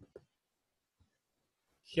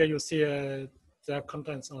 Here you see their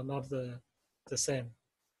contents are not the same.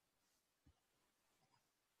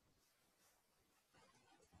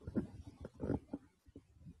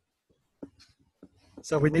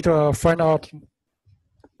 So we need to find out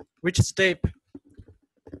which step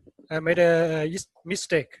I made a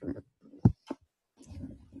mistake.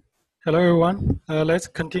 Hello everyone, let's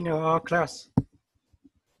continue our class.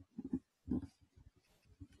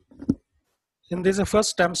 In this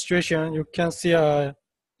first demonstration, you can see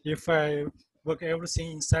if I work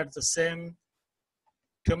everything inside the same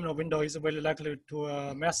terminal window, is very likely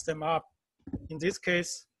to mess them up. In this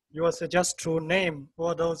case, you will suggest to name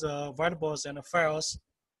all those variables and files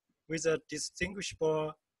with a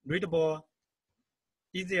distinguishable, readable,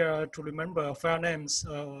 easier to remember file names,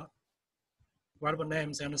 variable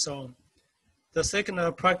names, and so on. The second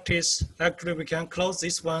practice, actually we can close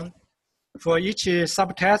this one. For each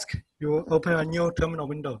subtask, you open a new terminal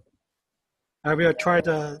window. I will try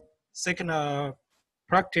the second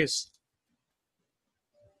practice.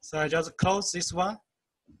 So I just close this one.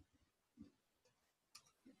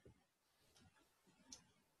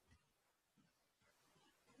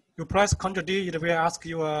 You press Ctrl D, it will ask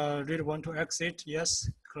you really want to exit. Yes,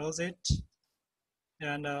 close it.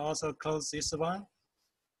 And also close this one.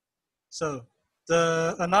 So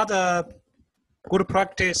another good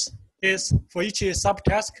practice is for each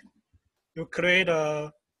subtask, you create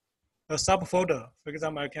a subfolder. For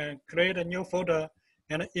example, I can create a new folder,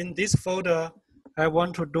 and in this folder, I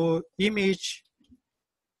want to do image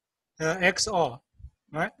XOR,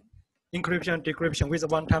 right? Encryption, decryption with a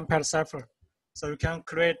one-time pad cipher. So you can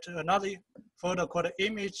create another folder called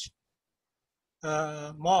image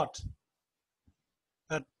mod,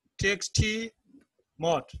 txt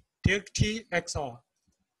mod, txt XOR.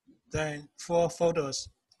 Then 4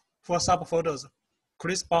 subfolders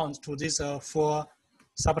correspond to these 4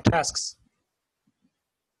 subtasks.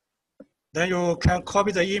 Then you can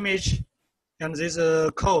copy the image and this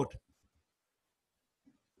code.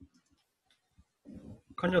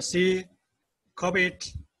 Ctrl-C, copy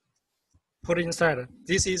it, put it inside.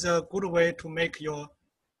 This is a good way to make your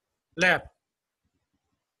lab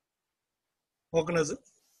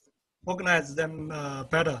organize them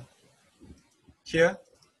better. Here.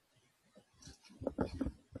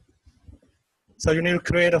 So you need to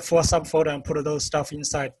create a 4 subfolder and put those stuff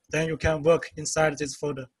inside. Then you can work inside this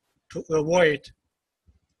folder to avoid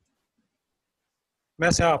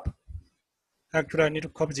mess up. Actually, I need to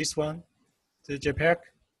copy this one, the JPEG.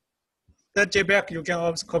 That JPEG, you can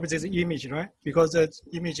also copy this image, right? Because the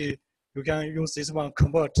image, you can use this one,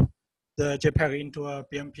 convert the JPEG into a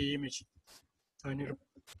BMP image. So I need to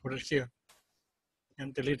put it here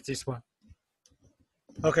and delete this one.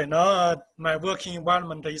 Okay, now my working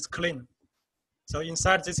environment is clean. So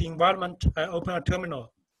inside this environment, I open a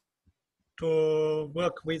terminal to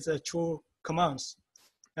work with the 2 commands.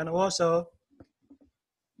 And also,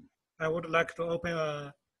 I would like to open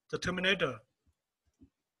the terminator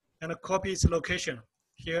and copy its location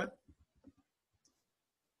here.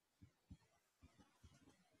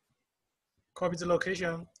 Copy the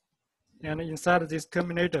location And inside this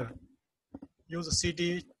terminator, use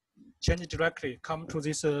CD change directly, come to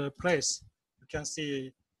this place. You can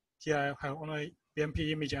see here I have only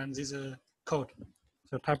BMP image and this code.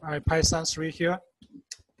 So type IPython3 here.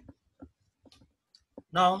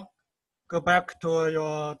 Now go back to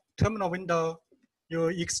your terminal window. You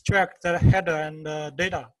extract the header and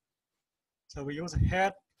data. So we use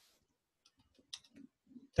head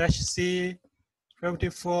 -C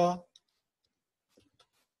 54.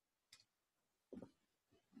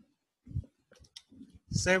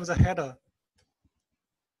 Save the header.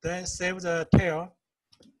 Then save the tail.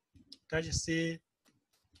 -C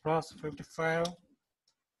plus 55.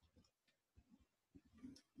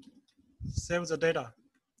 Save the data.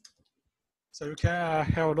 So you can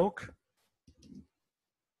have a look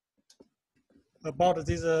about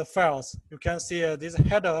these files. You can see this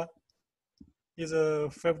header is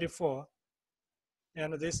 54.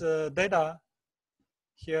 And this data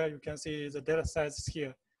here, you can see the data size is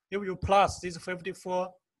here. If you plus this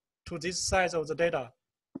 54 to this size of the data,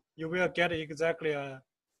 you will get exactly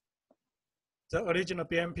the original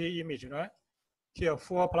BMP image, right? Here,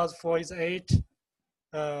 4 plus 4 is 8.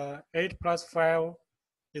 8 plus 5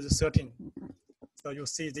 is 13. So you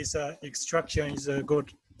see this extraction is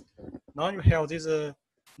good. Now you have this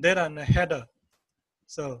data and header.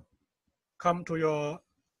 So come to your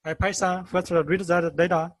IPython, first read that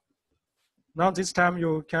data. Now this time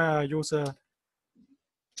you can use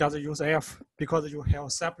just use F because you have a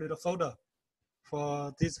separate folder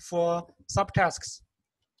for these 4 subtasks.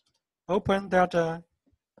 Open that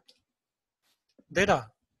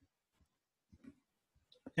data.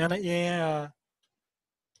 And in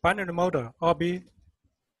binary mode, OB,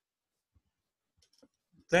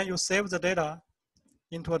 then you save the data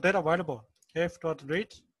into a data variable,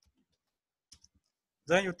 f.read.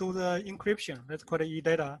 Then you do the encryption, let's call it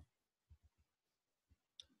edata,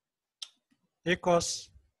 equals,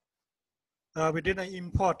 we didn't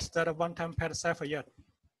import that one-time pad cipher yet.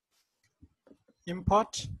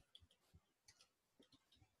 Import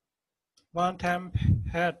one-time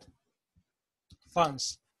pad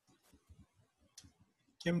funds.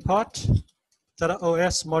 Import the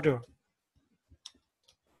OS module.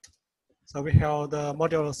 So we have the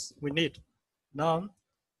modules we need. Now,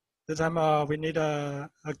 this time we need a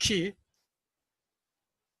key.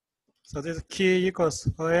 So this key equals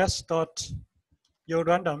os.urandom.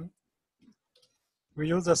 We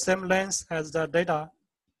use the same length as the data.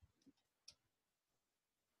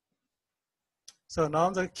 So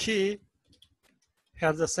now the key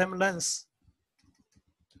has the same length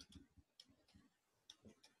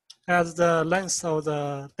as the length of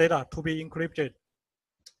the data to be encrypted.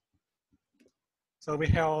 So we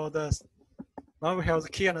have now we have the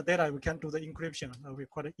key and the data, we can do the encryption. We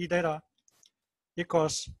call it edata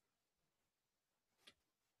equals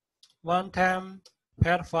one-time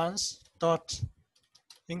pad funds dot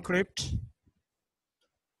encrypt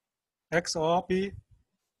XOR B.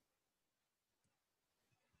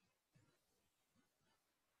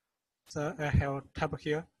 So I have a tab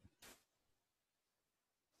here.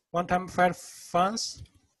 One-time pad funds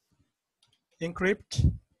encrypt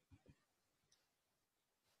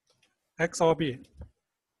XOR B,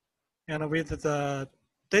 and with the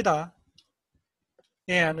data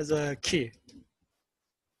and the key.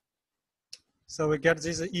 So we get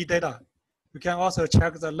this e-data. You can also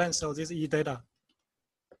check the length of this e-data.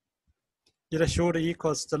 It should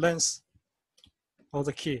equals the length of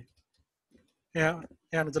the key and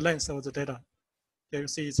the length of the data. Here you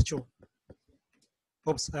see it's true.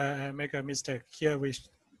 Oops, I make a mistake. Here we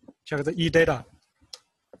check the e-data.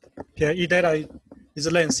 Here e-data is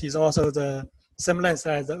length is also the same length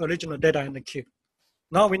as the original data in the key.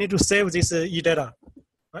 Now we need to save this e-data.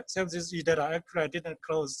 Right? Save this e-data. Actually, I didn't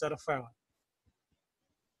close that file.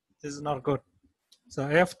 This is not good. So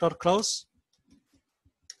f.close.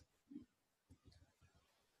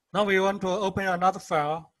 Now we want to open another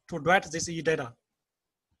file to write this e-data.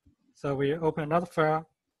 So we open another file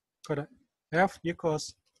called f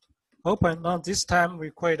equals open. Now this time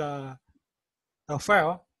we create a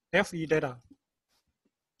file f e-data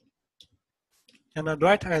and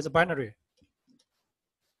write as a binary.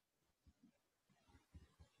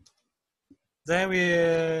 Then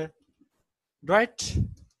we write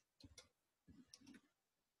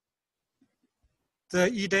the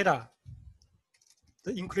e-data,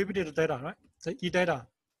 the encrypted data, right? The e-data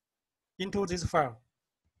into this file.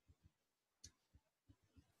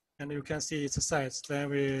 And you can see its size. Then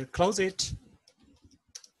we close it.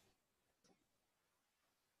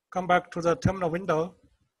 Come back to the terminal window.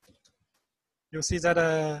 You see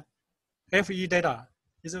that FE data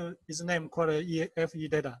is a name called FE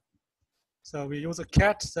data. So we use a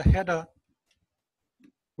cat, the header,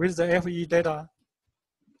 with the FE data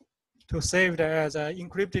to save it as an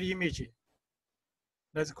encrypted image.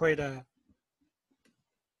 Let's create a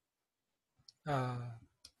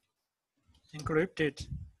encrypted.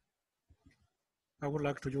 I would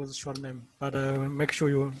like to use short name, but make sure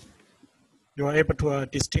you are able to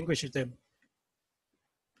distinguish them.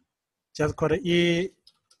 Just call it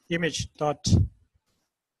image.bmp.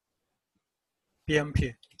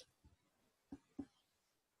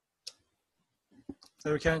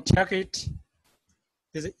 So you can check it.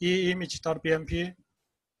 This image.bmp.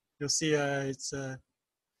 You see it's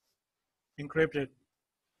encrypted.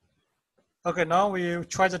 Okay, now we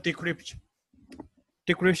try the decryption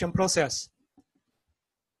process.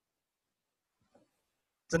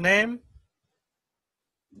 The name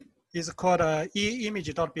is called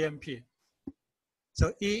eimage.bmp.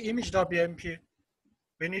 So eimage.bmp,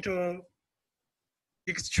 we need to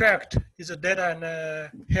extract its data and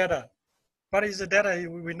header. What is the data?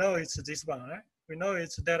 We know it's this one, right? We know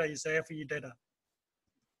its data is FE data.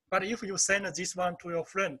 But if you send this one to your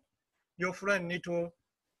friend need to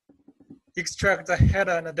extract the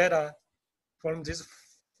header and the data from this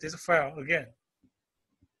file again.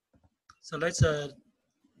 So let's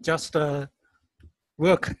just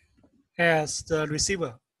work as the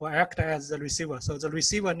receiver or act as the receiver. So the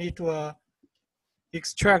receiver need to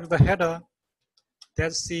extract the header,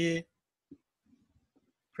 that's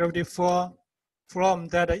C54, from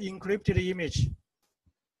that encrypted image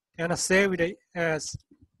and save it as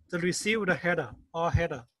the received header or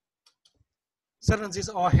header. Certainly this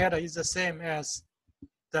or header is the same as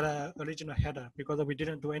the original header because we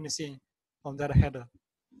didn't do anything on that header.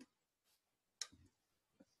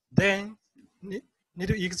 Then need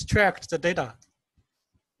to extract the data.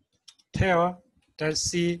 Tell that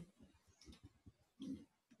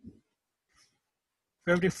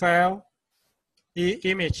C55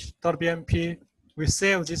 image.bmp. We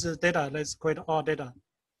save this data. Let's create all data.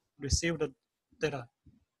 Receive the data.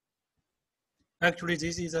 Actually,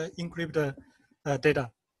 this is encrypted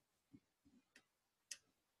data.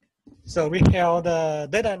 So we have the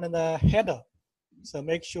data and the header. So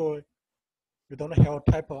make sure you don't have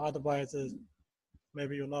typo, otherwise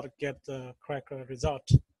maybe you'll not get the correct result.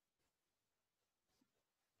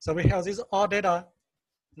 So we have this all data.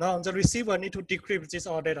 Now the receiver need to decrypt this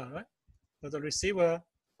all data, right? So the receiver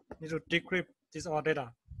need to decrypt this all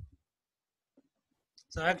data.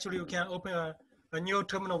 So actually you can open a new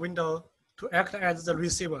terminal window to act as the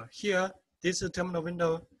receiver. Here, this terminal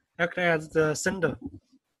window act as the sender.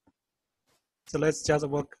 So let's just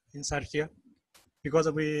work inside here. Because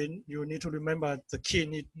you need to remember the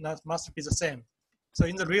key must be the same. So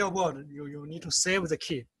in the real world, you need to save the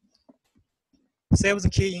key. Save the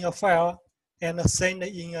key in a file and send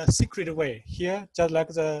it in a secret way. Here, just like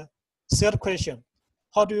the third question,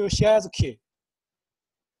 how do you share the key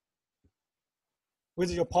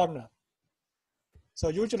with your partner? So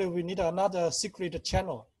usually we need another secret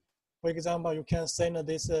channel. For example, you can send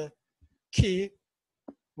this key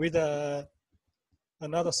with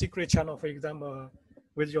another secret channel, for example,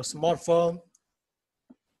 with your smartphone,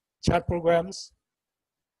 chat programs,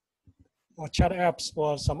 or chat apps,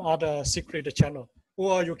 or some other secret channel.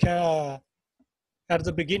 Or you can, at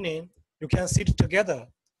the beginning, you can sit together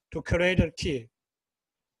to create a key,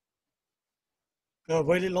 a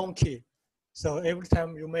very long key. So every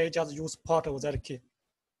time you may just use part of that key.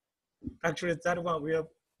 Actually, that one will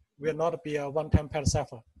not be a one-time pad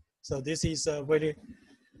cipher. So this is a very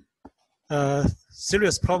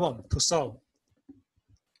serious problem to solve.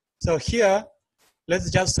 So here, let's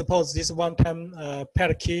just suppose this one-time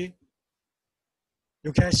pad key,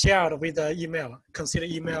 you can share it with the email. Consider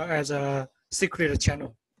email as a secret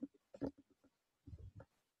channel.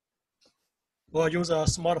 Or use a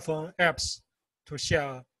smartphone apps to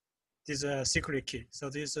share this secret key. So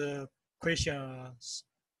this question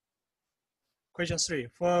 3.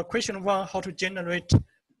 For question 1, how to generate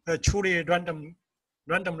a truly random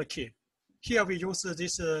key. Here we use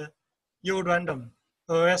this urandom,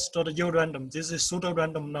 os.urandom. This is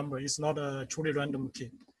pseudo-random number. It's not a truly random key.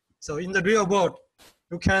 So in the real world,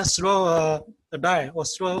 you can throw a die or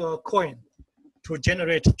throw a coin to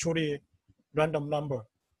generate truly random number.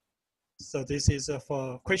 So this is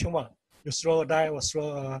for question 1. You throw a die or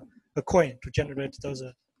throw a coin to generate those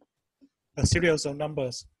a series of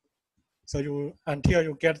numbers. So until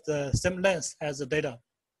you get the same length as the data.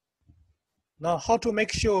 Now, how to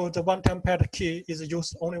make sure the one-time pad key is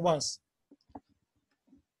used only once?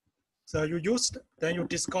 So you used, then you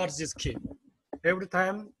discard this key. Every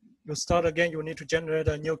time you start again, you need to generate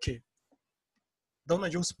a new key.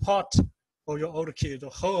 Don't use part of your old key, the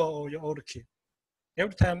whole of your old key.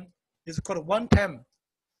 Every time It's called one time.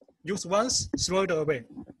 Use once, throw it away,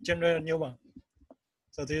 generate a new one.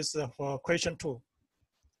 So this is for question 2.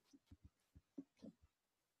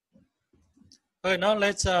 Okay, now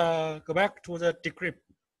let's go back to the decrypt.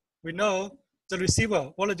 We know the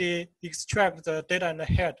receiver already extract the data and the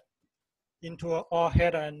head into our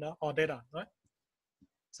head and our data, right?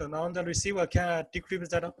 So now the receiver can decrypt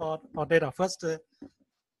that our data. First,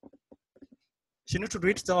 she needs to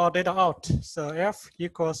read the our data out. So F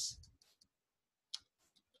equals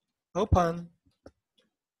open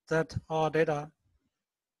that our data.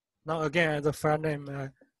 Now again, the file name,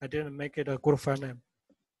 I didn't make it a good file name.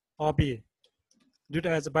 RB, read it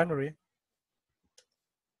as a binary.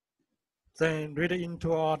 Then read it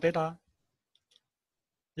into our data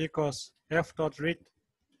equals f.read.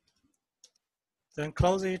 Then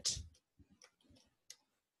close it.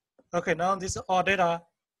 Okay, now this our data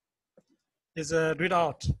is read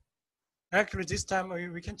out. Actually, this time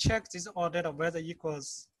we can check this our data whether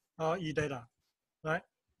equals our e data, right?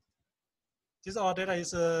 This our data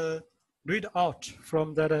is read out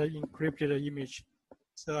from that encrypted image.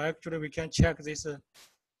 So actually, we can check this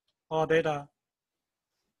our data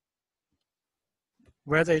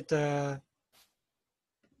whether it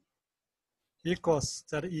equals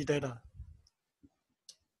that e data.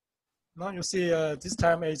 Now you see this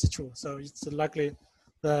time it's true, so it's likely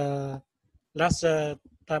the last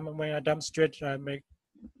time when I demonstrated, I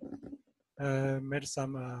made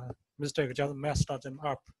some mistake, just messed them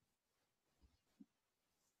up.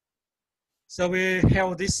 So we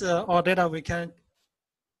have this our data, we can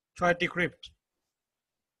try decrypt.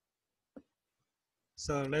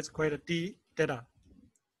 So let's create a D data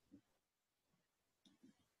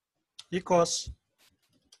equals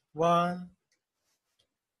 1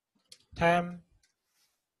 time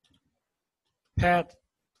pad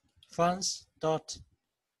funds dot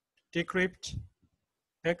decrypt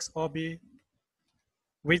x or b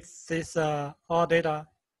with this all data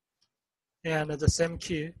and the same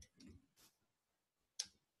key.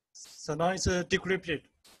 So now it's decrypted.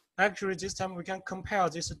 Actually, this time we can compare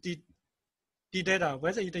this D data,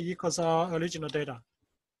 whether it equals our original data.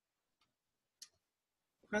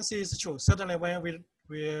 You can see it's true. Certainly when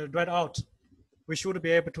we write out, we should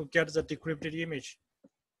be able to get the decrypted image.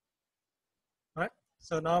 Right?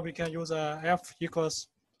 So now we can use f equals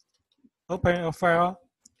open a file.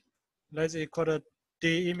 Let's equal the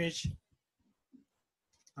D image.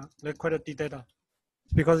 Let's call it D data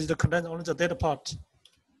because it contains only the data part.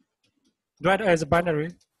 Write as a binary.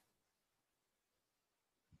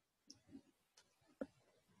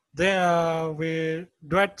 Then we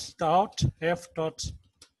write the out f dot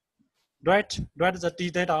write the D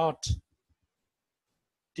data out.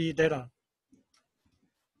 D data.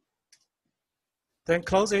 Then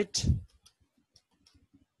close it.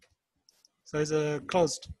 So it's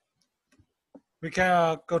closed. We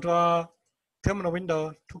can go to our terminal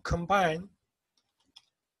window to combine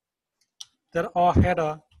that our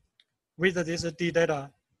header with this D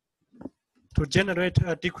data to generate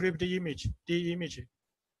a decrypted image, D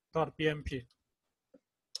image.bmp.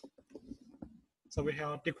 So we have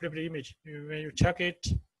a decrypted image. When you check it,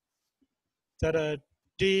 that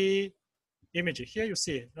D image, here you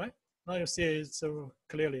see it, right? Now you see it so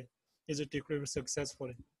clearly, it's decrypted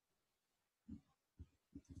successfully.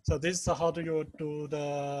 So this is how do you do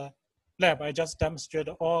the lab. I just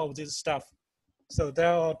demonstrated all of this stuff. So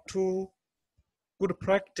there are 2 good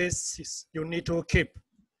practices you need to keep.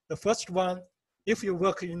 The first one, if you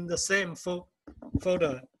work in the same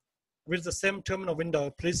folder with the same terminal window,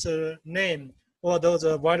 please name all those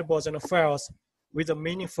variables and files with a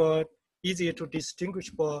meaningful, easy to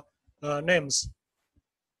distinguishable names.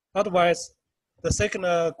 Otherwise, the second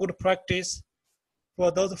good practice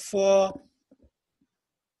for those 4,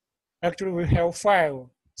 actually we have 5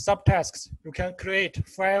 subtasks. You can create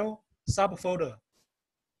file subfolder,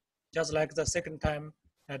 just like the second time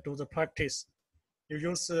I do the practice. You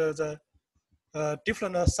use the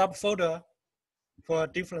different subfolder for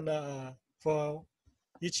different for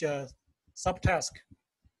each subtask.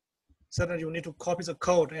 So that you need to copy the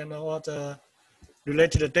code and all the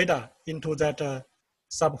related data into that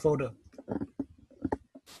subfolder.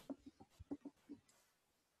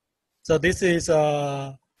 So this is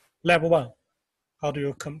lab 1. How do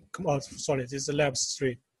you sorry, this is lab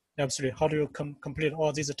 3. Lab 3. How do you complete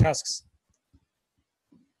all these tasks?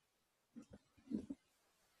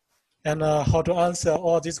 And how to answer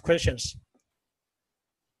all these questions.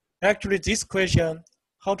 Actually, this question,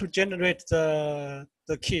 how to generate the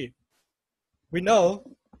key. We know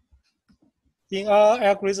in our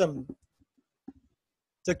algorithm,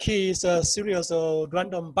 the key is a series of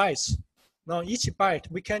random bytes. Now each byte,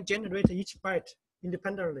 we can generate each byte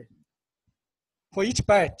independently. For each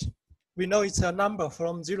byte, we know it's a number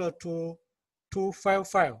from 0 to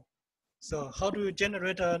 255. So how do you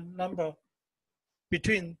generate a number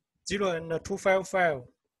between 0 and 255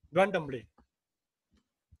 randomly?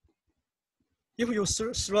 If you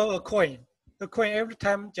throw a coin, the coin every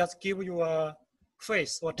time just give you a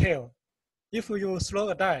face or tail. If you throw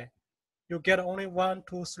a die, you get only 1,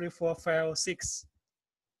 2, 3, 4, 5, 6.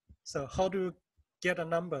 So how do you get a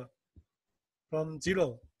number from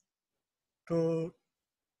 0 to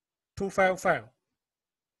 255?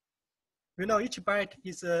 We know each byte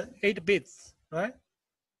is 8 bits, right?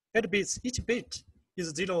 8 bits, each bit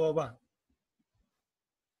is 0 or 1.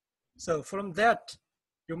 So from that,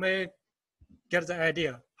 you may get the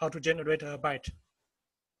idea how to generate a byte.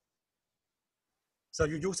 So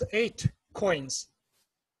you use 8 coins,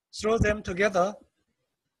 throw them together,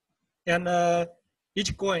 and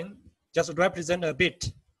each coin just represent a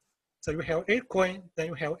bit. So you have 8 coins, then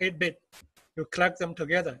you have 8 bits. You collect them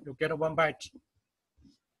together, you get 1 byte.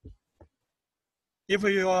 If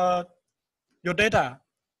your data,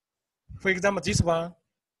 for example, this one,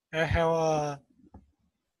 I have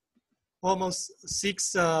almost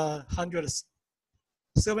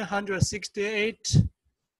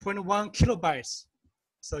 768.1 kilobytes.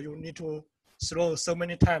 So you need to throw so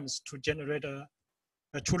many times to generate a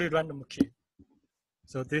truly random key.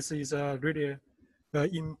 So this is a really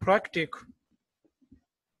impractical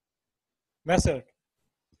method.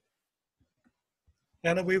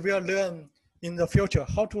 And we will learn in the future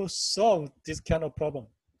how to solve this kind of problem.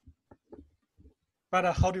 But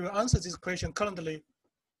how do you answer this question? Currently,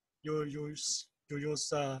 you use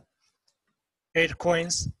 8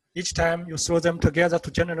 coins. Each time you throw them together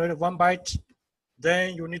to generate 1 byte.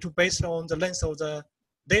 Then you need to base on the length of the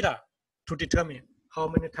data to determine how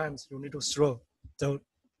many times you need to throw those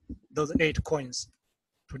 8 coins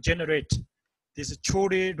to generate this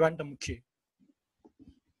truly random key.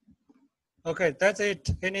 Okay, that's it.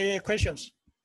 Any questions?